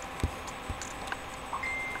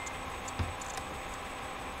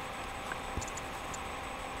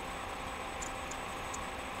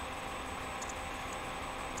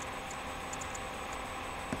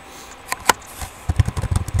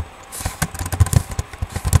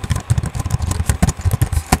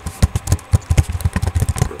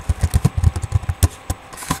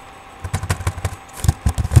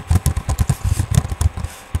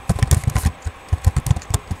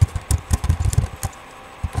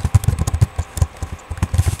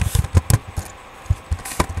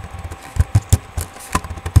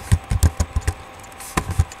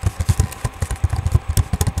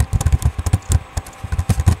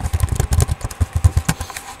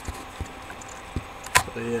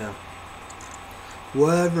 Yeah.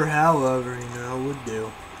 Whatever, however, you know, would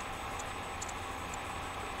do.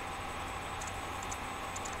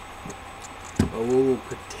 But we will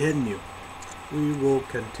continue. We will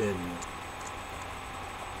continue.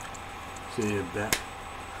 See you back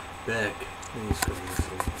in these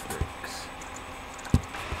commercial breaks.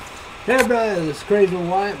 Hey everybody, this is Crazy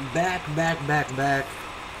White back.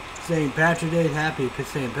 St. Patrick's Day, happy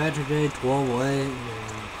St. Patrick's Day, 12:08.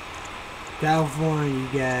 California, you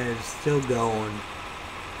guys still going.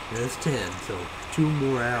 It's 10, so 2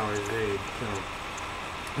 more hours, dude. So,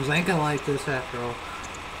 I was thinking like this after all.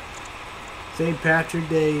 St. Patrick's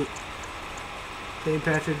Day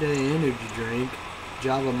energy drink,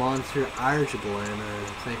 Java Monster Irish Blend. I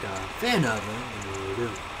think I'm a fan of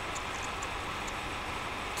it.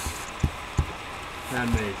 That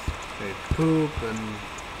makes poop and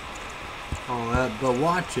all that, but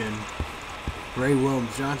watching Ray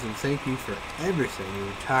Williams Johnson, thank you for everything. You're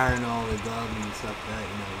retiring all the above and stuff like that,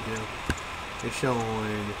 you know, do. They're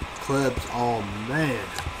showing clips, oh man.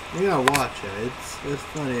 You gotta watch it. It's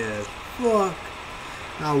funny as fuck.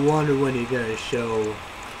 I wonder when you're gonna show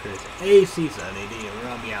Chris AC, Sunny D,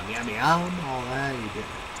 rum, yum, yum, yum, all that. You did.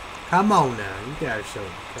 Come on now, you gotta show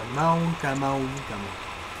it. Come on, come on, come on.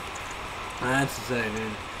 That's the same,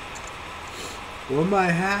 man. We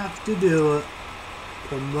might have to do it.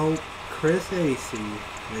 Promote Chris AC.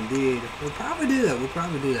 Indeed. We'll probably do that. We'll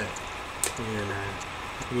probably do that. And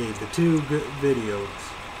yeah, the two good videos.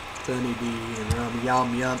 Sunny D and Rum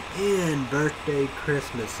Yum Yum and birthday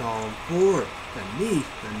Christmas song for the niece,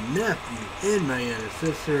 the nephew, and my younger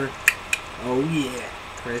sister. Oh yeah,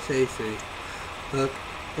 Chris AC. Hook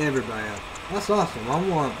everybody up. That's awesome. I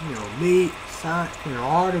want, meet, sign,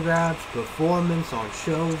 autographs, performance on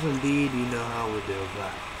shows. Indeed, you know how we do.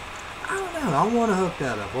 But I don't know. I want to hook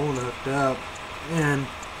that up. I want to hook that up, and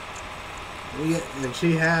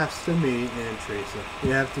she has to meet Aunt Teresa.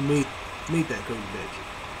 You have to meet that cool bitch.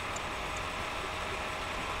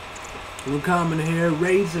 We're coming here,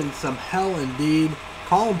 raising some hell indeed,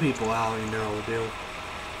 calling people out, dude.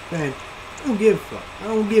 Man, I don't give a fuck. I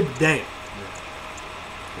don't give a damn.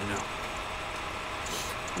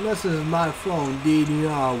 Unless this is my phone, indeed, you know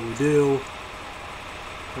how we do.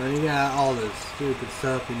 And you got all this stupid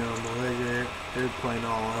stuff, Malaysia, they're playing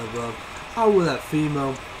all over. Oh, with that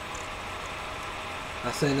female.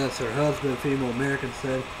 I say that's her husband, female American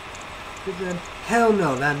said. She said, hell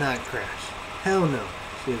no, that not crash. Hell no.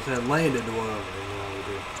 She said landed or whatever, we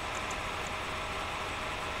do.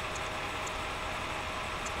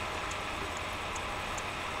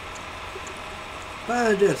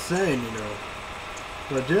 But I'm just saying,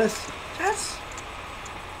 but just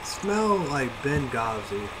smell like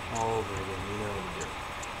Benghazi all over again, we do.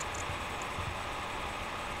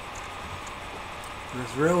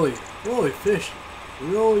 It's really, really fishy.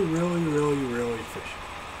 Really, really, really, really fishy.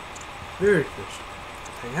 Very fishy.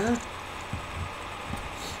 Say, huh?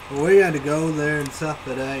 Well, we got to go there and stuff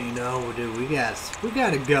like that, we do. We got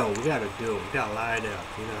to go. We got to do it. We got to line up,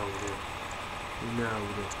 we do. We do.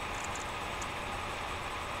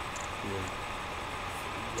 Yeah.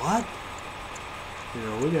 What?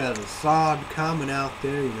 We got Assad coming out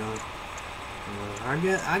there,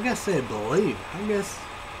 I guess they believe. I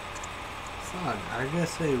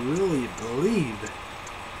guess they really believe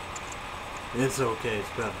it's okay, it's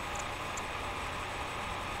better.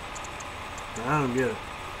 I don't get it.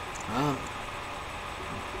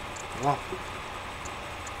 Well.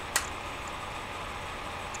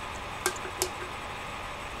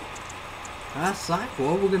 That's like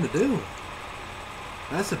what we're gonna do.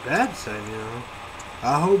 That's a bad thing,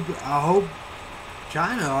 I hope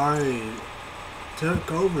China already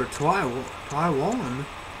took over Taiwan.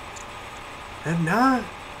 If not,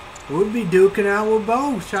 we'd be duking out with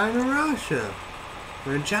both China and Russia.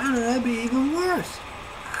 Or in China, that'd be even worse.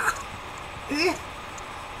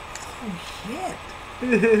 Oh shit.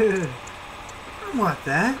 I don't want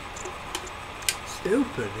that.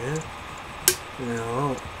 Stupid,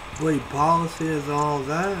 man. Lead policy is all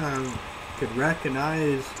that. I could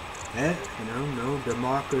recognize it, no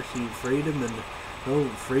democracy, freedom, and no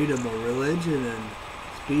freedom of religion and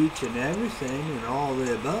speech and everything and all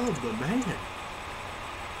the above, but man,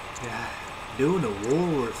 doing a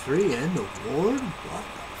World War III and the war? What the fuck?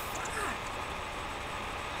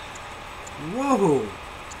 Whoa!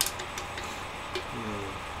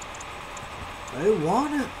 They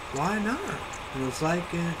want it. Why not? It's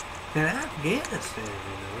like in Afghanistan,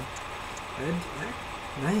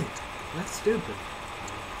 man, that's stupid.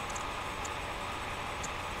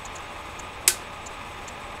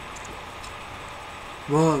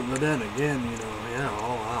 Well, but then again,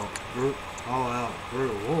 all out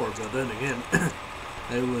brutal war. But then again,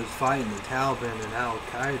 they was fighting the Taliban and Al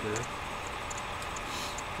Qaeda.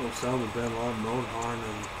 Osama bin Laden, Mohan,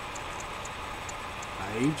 and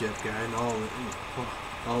Egypt guy, and all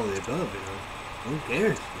the above. Who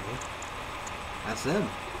cares? That's them.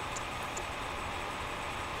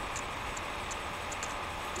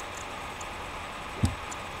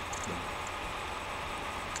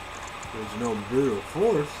 There's no brutal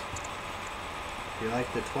force. You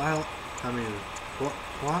like the Taiwan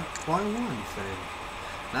thing.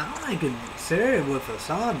 Now I can say it with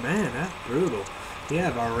Assad, man, that's brutal. You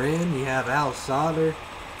have Iran, you have al-Sadr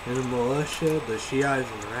and the militia, the Shiites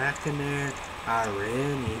in Iraq in there,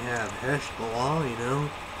 Iran, you have Hezbollah,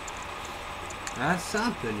 That's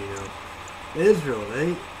something, Israel,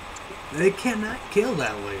 they cannot kill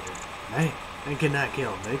that leader. They cannot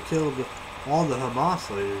kill him. They killed all the Hamas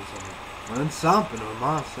leaders. And something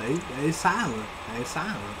Hamas, they silent. They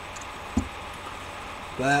silent.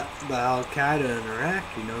 But Al Qaeda in Iraq,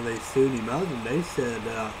 they Sunni Muslim. They said,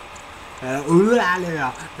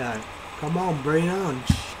 come on, bring on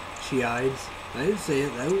ashy eyes. I didn't say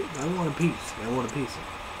it. I want a piece. I want a piece.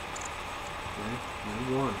 Okay?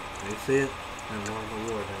 I want it. They say it. I want a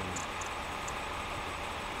reward on it.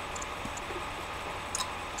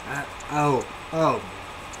 Oh.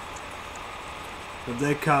 If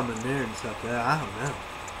they come in there and stuff like that, I don't know.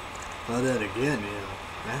 But then again, you know,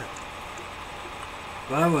 yeah.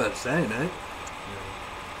 But I was saying,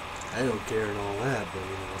 I don't care and all that, but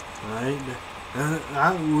you know, right?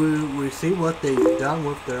 We see what they've done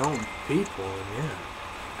with their own people, and yeah,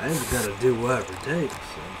 I just gotta do whatever it takes.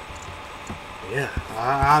 And, yeah,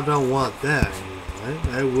 I don't want that. You know,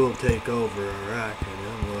 I will take over Iraq, you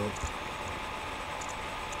know. Well,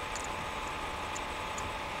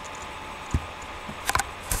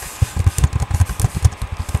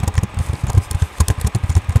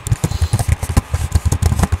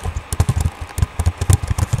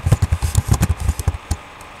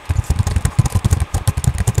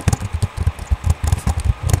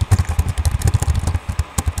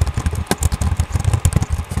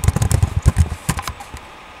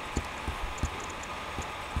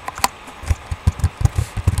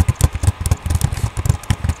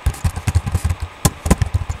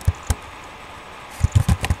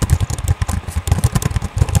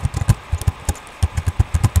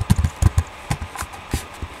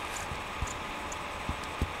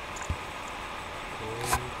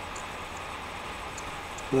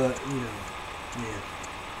 but, you know, yeah.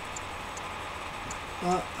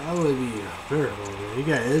 I would be terrible. You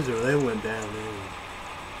got Israel, they went down there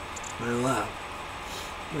and they left.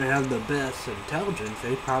 They have the best intelligence.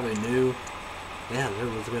 They probably knew, yeah, there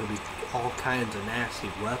was going to be all kinds of nasty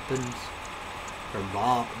weapons, from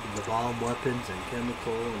the bomb weapons and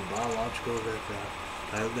chemical and biological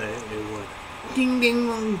that they would ding ding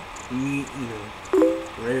dong, you know,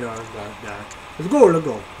 radar that. Let's go. You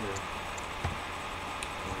know.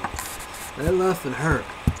 They left and hurt.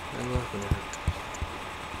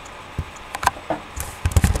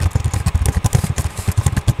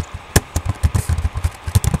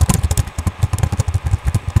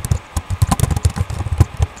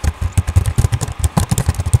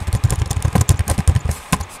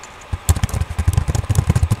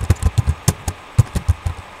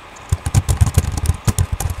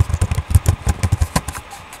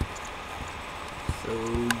 So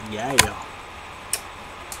yeah.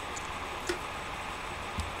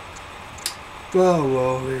 Oh,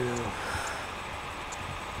 well, you know.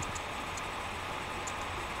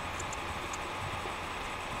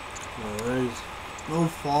 Well, there's no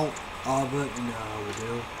fault of it, you know how we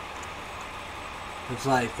do. It's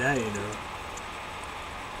like that, you know.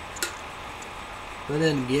 But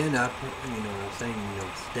then again, I was saying, you know,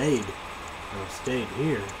 stayed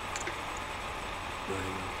here.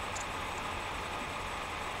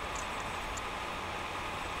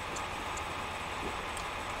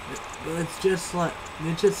 But it's just like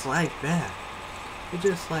that. It's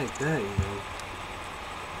just like that, you know.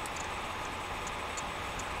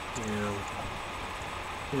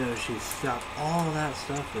 You know, she stopped all that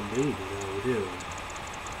stuff indeed, you know, we do.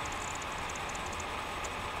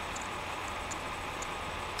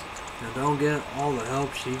 Now don't get all the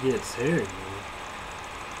help she gets here, you know.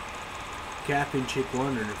 Captain Chick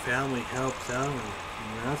Wonder and her family helps out, and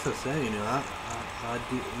that's what I say, you know, I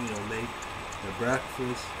do, you know, make her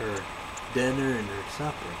breakfast, her dinner, and her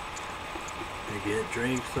supper. They get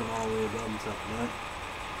drinks and all the way above and stuff like that.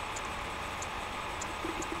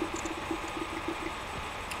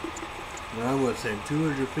 And I was saying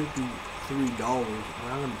 $253, and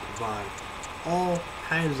I'm going to provide all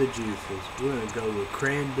kinds of juices. We're going to go with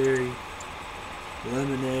cranberry,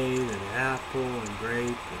 lemonade, and apple, and grape,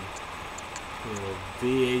 and, you know,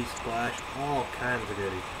 V8 splash, all kinds of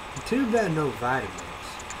goodies. And too bad no vitamins.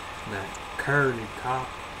 And that Keurig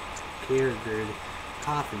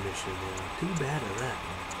coffee machine, you know. Too bad of that.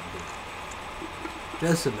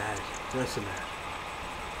 Just imagine.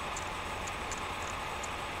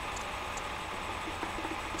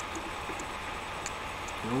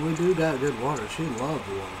 You know, we do got good water. She loves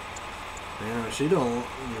water. You know, she don't,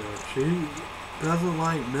 you know, she doesn't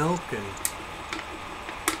like milk, and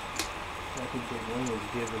I think the one was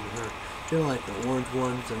given to her. She don't like the orange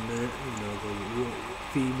ones, and the, you know, the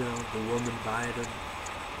woman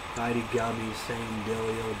Vitae gummies, same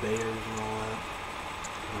dealio, bears and all that.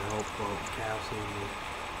 And help calcium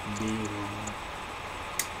and D and all that.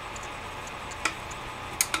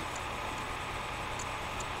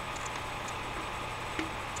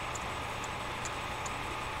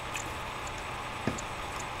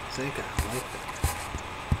 I think I like that.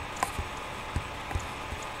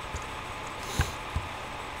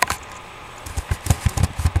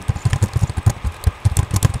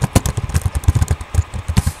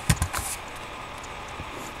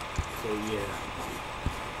 yeah.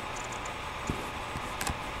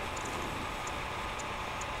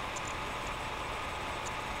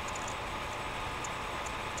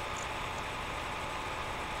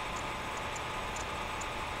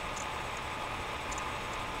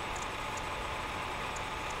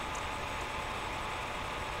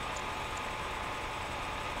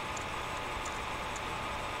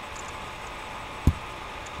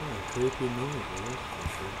 Creepy noise, that's for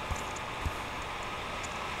sure.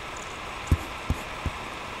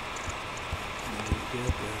 Get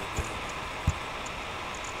that.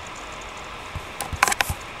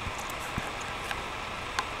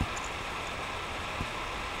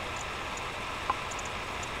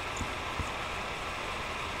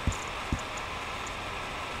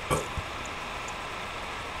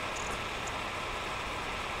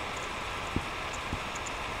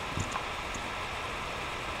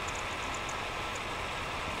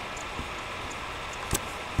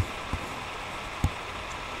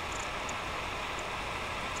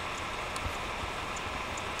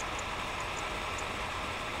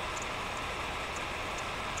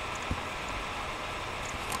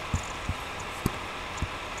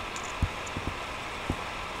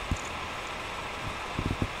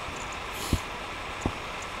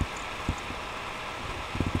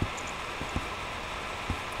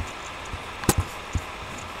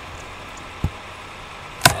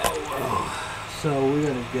 So we're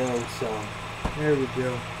gonna go, so there we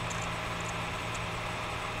go.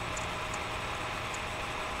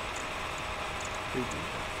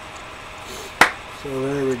 So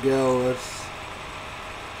there we go, let's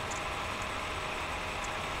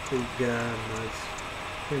thank God, let's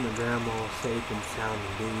hear my grandma safe and sound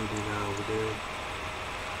indeed, you know, we do.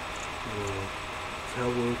 Tell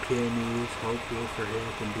Will kidneys, hope will for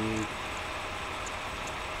health indeed.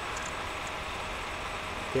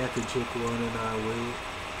 Kathy Chick-1 and I will,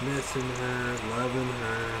 missing her, loving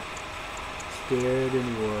her, scared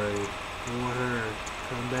and worried, want her to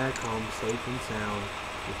come back home safe and sound,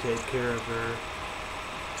 to take care of her.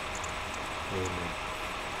 Amen.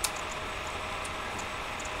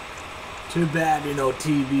 Too bad, you know,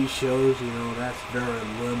 TV shows, you know, that's very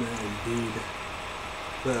limited indeed.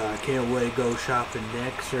 But I can't wait to go shopping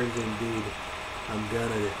next Thursday indeed. I'm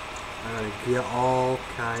gonna get all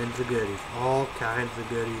kinds of goodies. All kinds of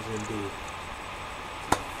goodies indeed.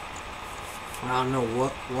 I don't know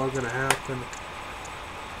what's gonna happen.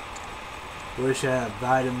 Wish I had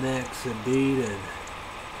Vitamix indeed and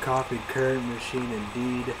coffee curd machine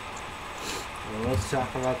indeed. Well, let's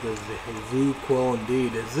talk about the ZzzQuil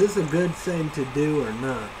indeed. Is this a good thing to do or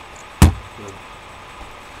not? Well,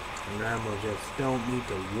 grandma just don't need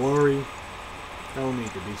to worry. Don't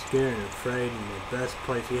need to be scared and afraid. In the best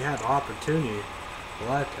place you have opportunity, a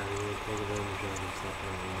lifetime, you need to take advantage of and stuff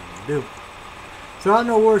that you need to do. So on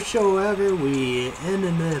the worst show ever, we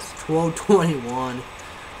ending this 12/21.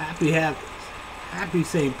 Happy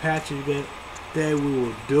St. Patrick's Day. We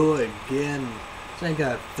will do it again. I think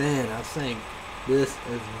I'm a fan. I think this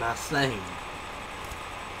is my thing.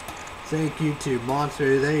 Thank you to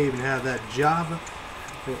Monster. They even have that Java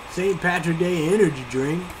St. Patrick's Day energy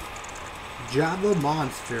drink. Java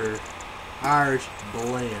Monster Irish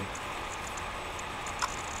Blend.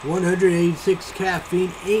 186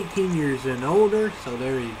 caffeine, 18 years and older. So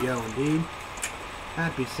there you go indeed.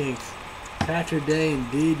 Happy St. Patrick's Day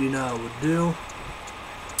indeed. You know how we do.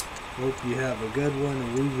 Hope you have a good one,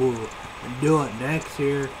 and we will do it next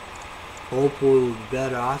year. Hopefully it will be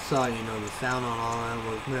better. I saw, you know, the sound on all that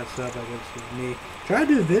was messed up. I guess with me. Tried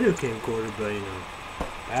to do a video camcorder, but you know,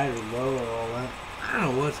 battery low and all that. I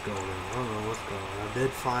don't know what's going on. I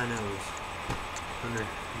did find it was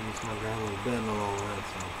underneath my grandma's bed and all that.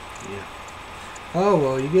 So yeah. Oh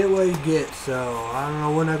well, you get what you get. So I don't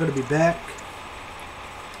know when I'm gonna be back.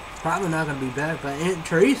 Probably not gonna be back, but Aunt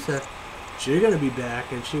Teresa, she's gonna be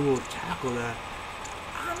back and she will tackle that.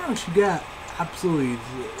 I don't know. She got absolutely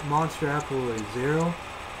Monster absolutely 0.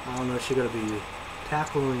 I don't know if she's gonna be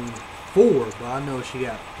tackling 4, but I know she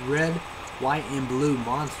got red, white, and blue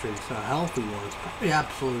monsters, so healthy ones. Probably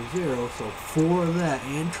absolutely 0, so 4 of that,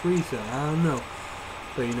 and Teresa, I don't know.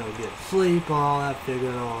 But you know, get sleep, all that,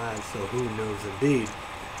 figuring all that, so who knows indeed.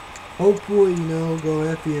 Hopefully, you know, go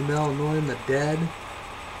FEML, annoy the dead.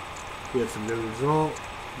 Get some good result,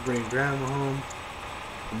 bring grandma home.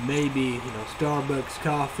 Maybe, you know, Starbucks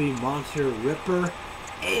coffee, Monster Ripper,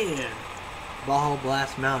 and Baja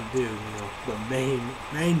Blast Mountain Dew, you know, the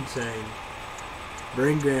main thing.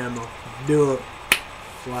 Bring grandma, do it,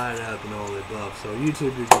 slide up and all the above. So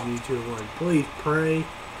YouTube is YouTube one. Please pray,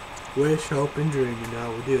 wish, hope, and dream. You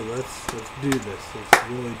know we do. Let's do this. Let's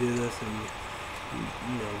really do this, and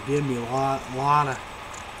you know, give me a lot of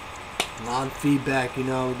A lot of feedback, you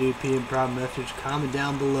know, DP and private message, comment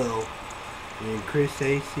down below. And Chris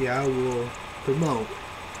AC, I will promote.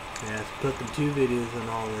 Yeah, put the 2 videos and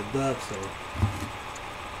all the above, so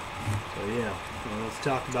yeah. Well, let's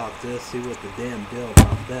talk about this, see what the damn deal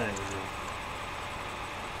about that, you know.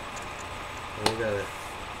 Well, we gotta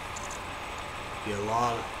get a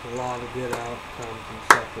lot of good outcomes and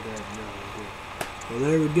stuff with that. No, well,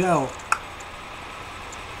 there we go.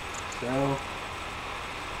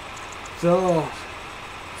 So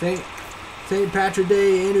St. Patrick's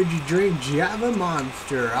Day energy drink Java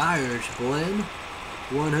Monster Irish Blend,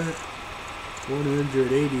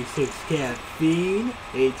 186 caffeine,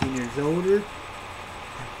 18 years older.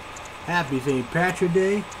 Happy St. Patrick's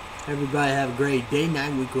Day. Everybody have a great day,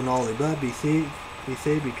 night, week, and all the above. Be safe, be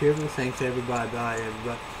careful. Thanks everybody. Bye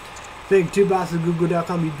everybody. Thank 2 bosses,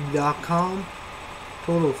 google.com, youtube.com.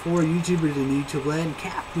 Total of 4 YouTubers in YouTube land.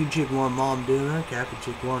 Captain Chick 1 mom doing her, Captain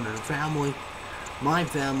Chick 1 and her family. My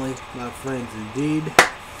family, my friends indeed.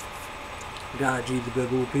 God, geez, the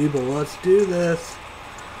big old people, let's do this.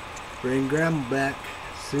 Bring grandma back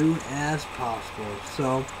as soon as possible.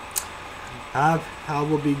 So, I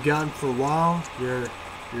will be gone for a while. Your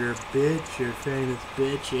bitch, your famous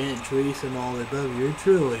bitch, Aunt Teresa and all the above, you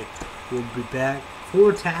truly will be back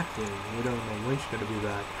for tackling. We don't know when she's going to be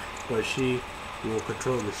back, but she will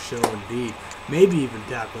control the show indeed. Maybe even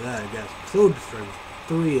tackle that. I got episode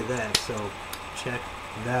 3 of that, so check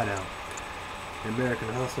that out. American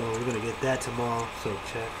Hustle, we're going to get that tomorrow, so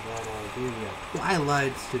check that out. We got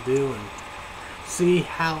highlights to do and see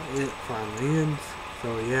how it finally ends.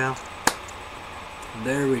 So yeah,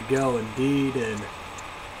 there we go indeed. And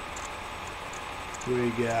we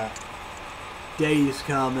got days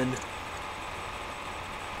coming.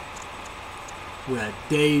 We got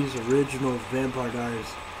Days, Originals, Vampire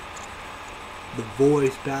Diaries, The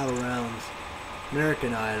Voice, Battle Rounds,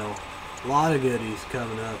 American Idol. A lot of goodies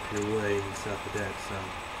coming up your way and stuff like that.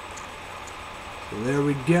 So there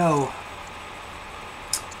we go.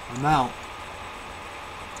 I'm out.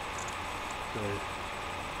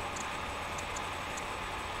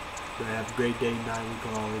 So have a great day, night, week,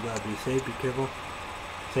 and all the above. Be safe, be careful.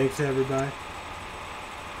 Thanks everybody.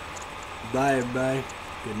 Bye everybody.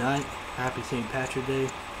 Good night. Happy St. Patrick's Day.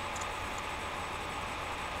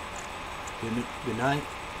 Good night.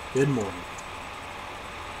 Good morning.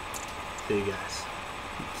 See you guys.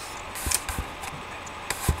 Peace.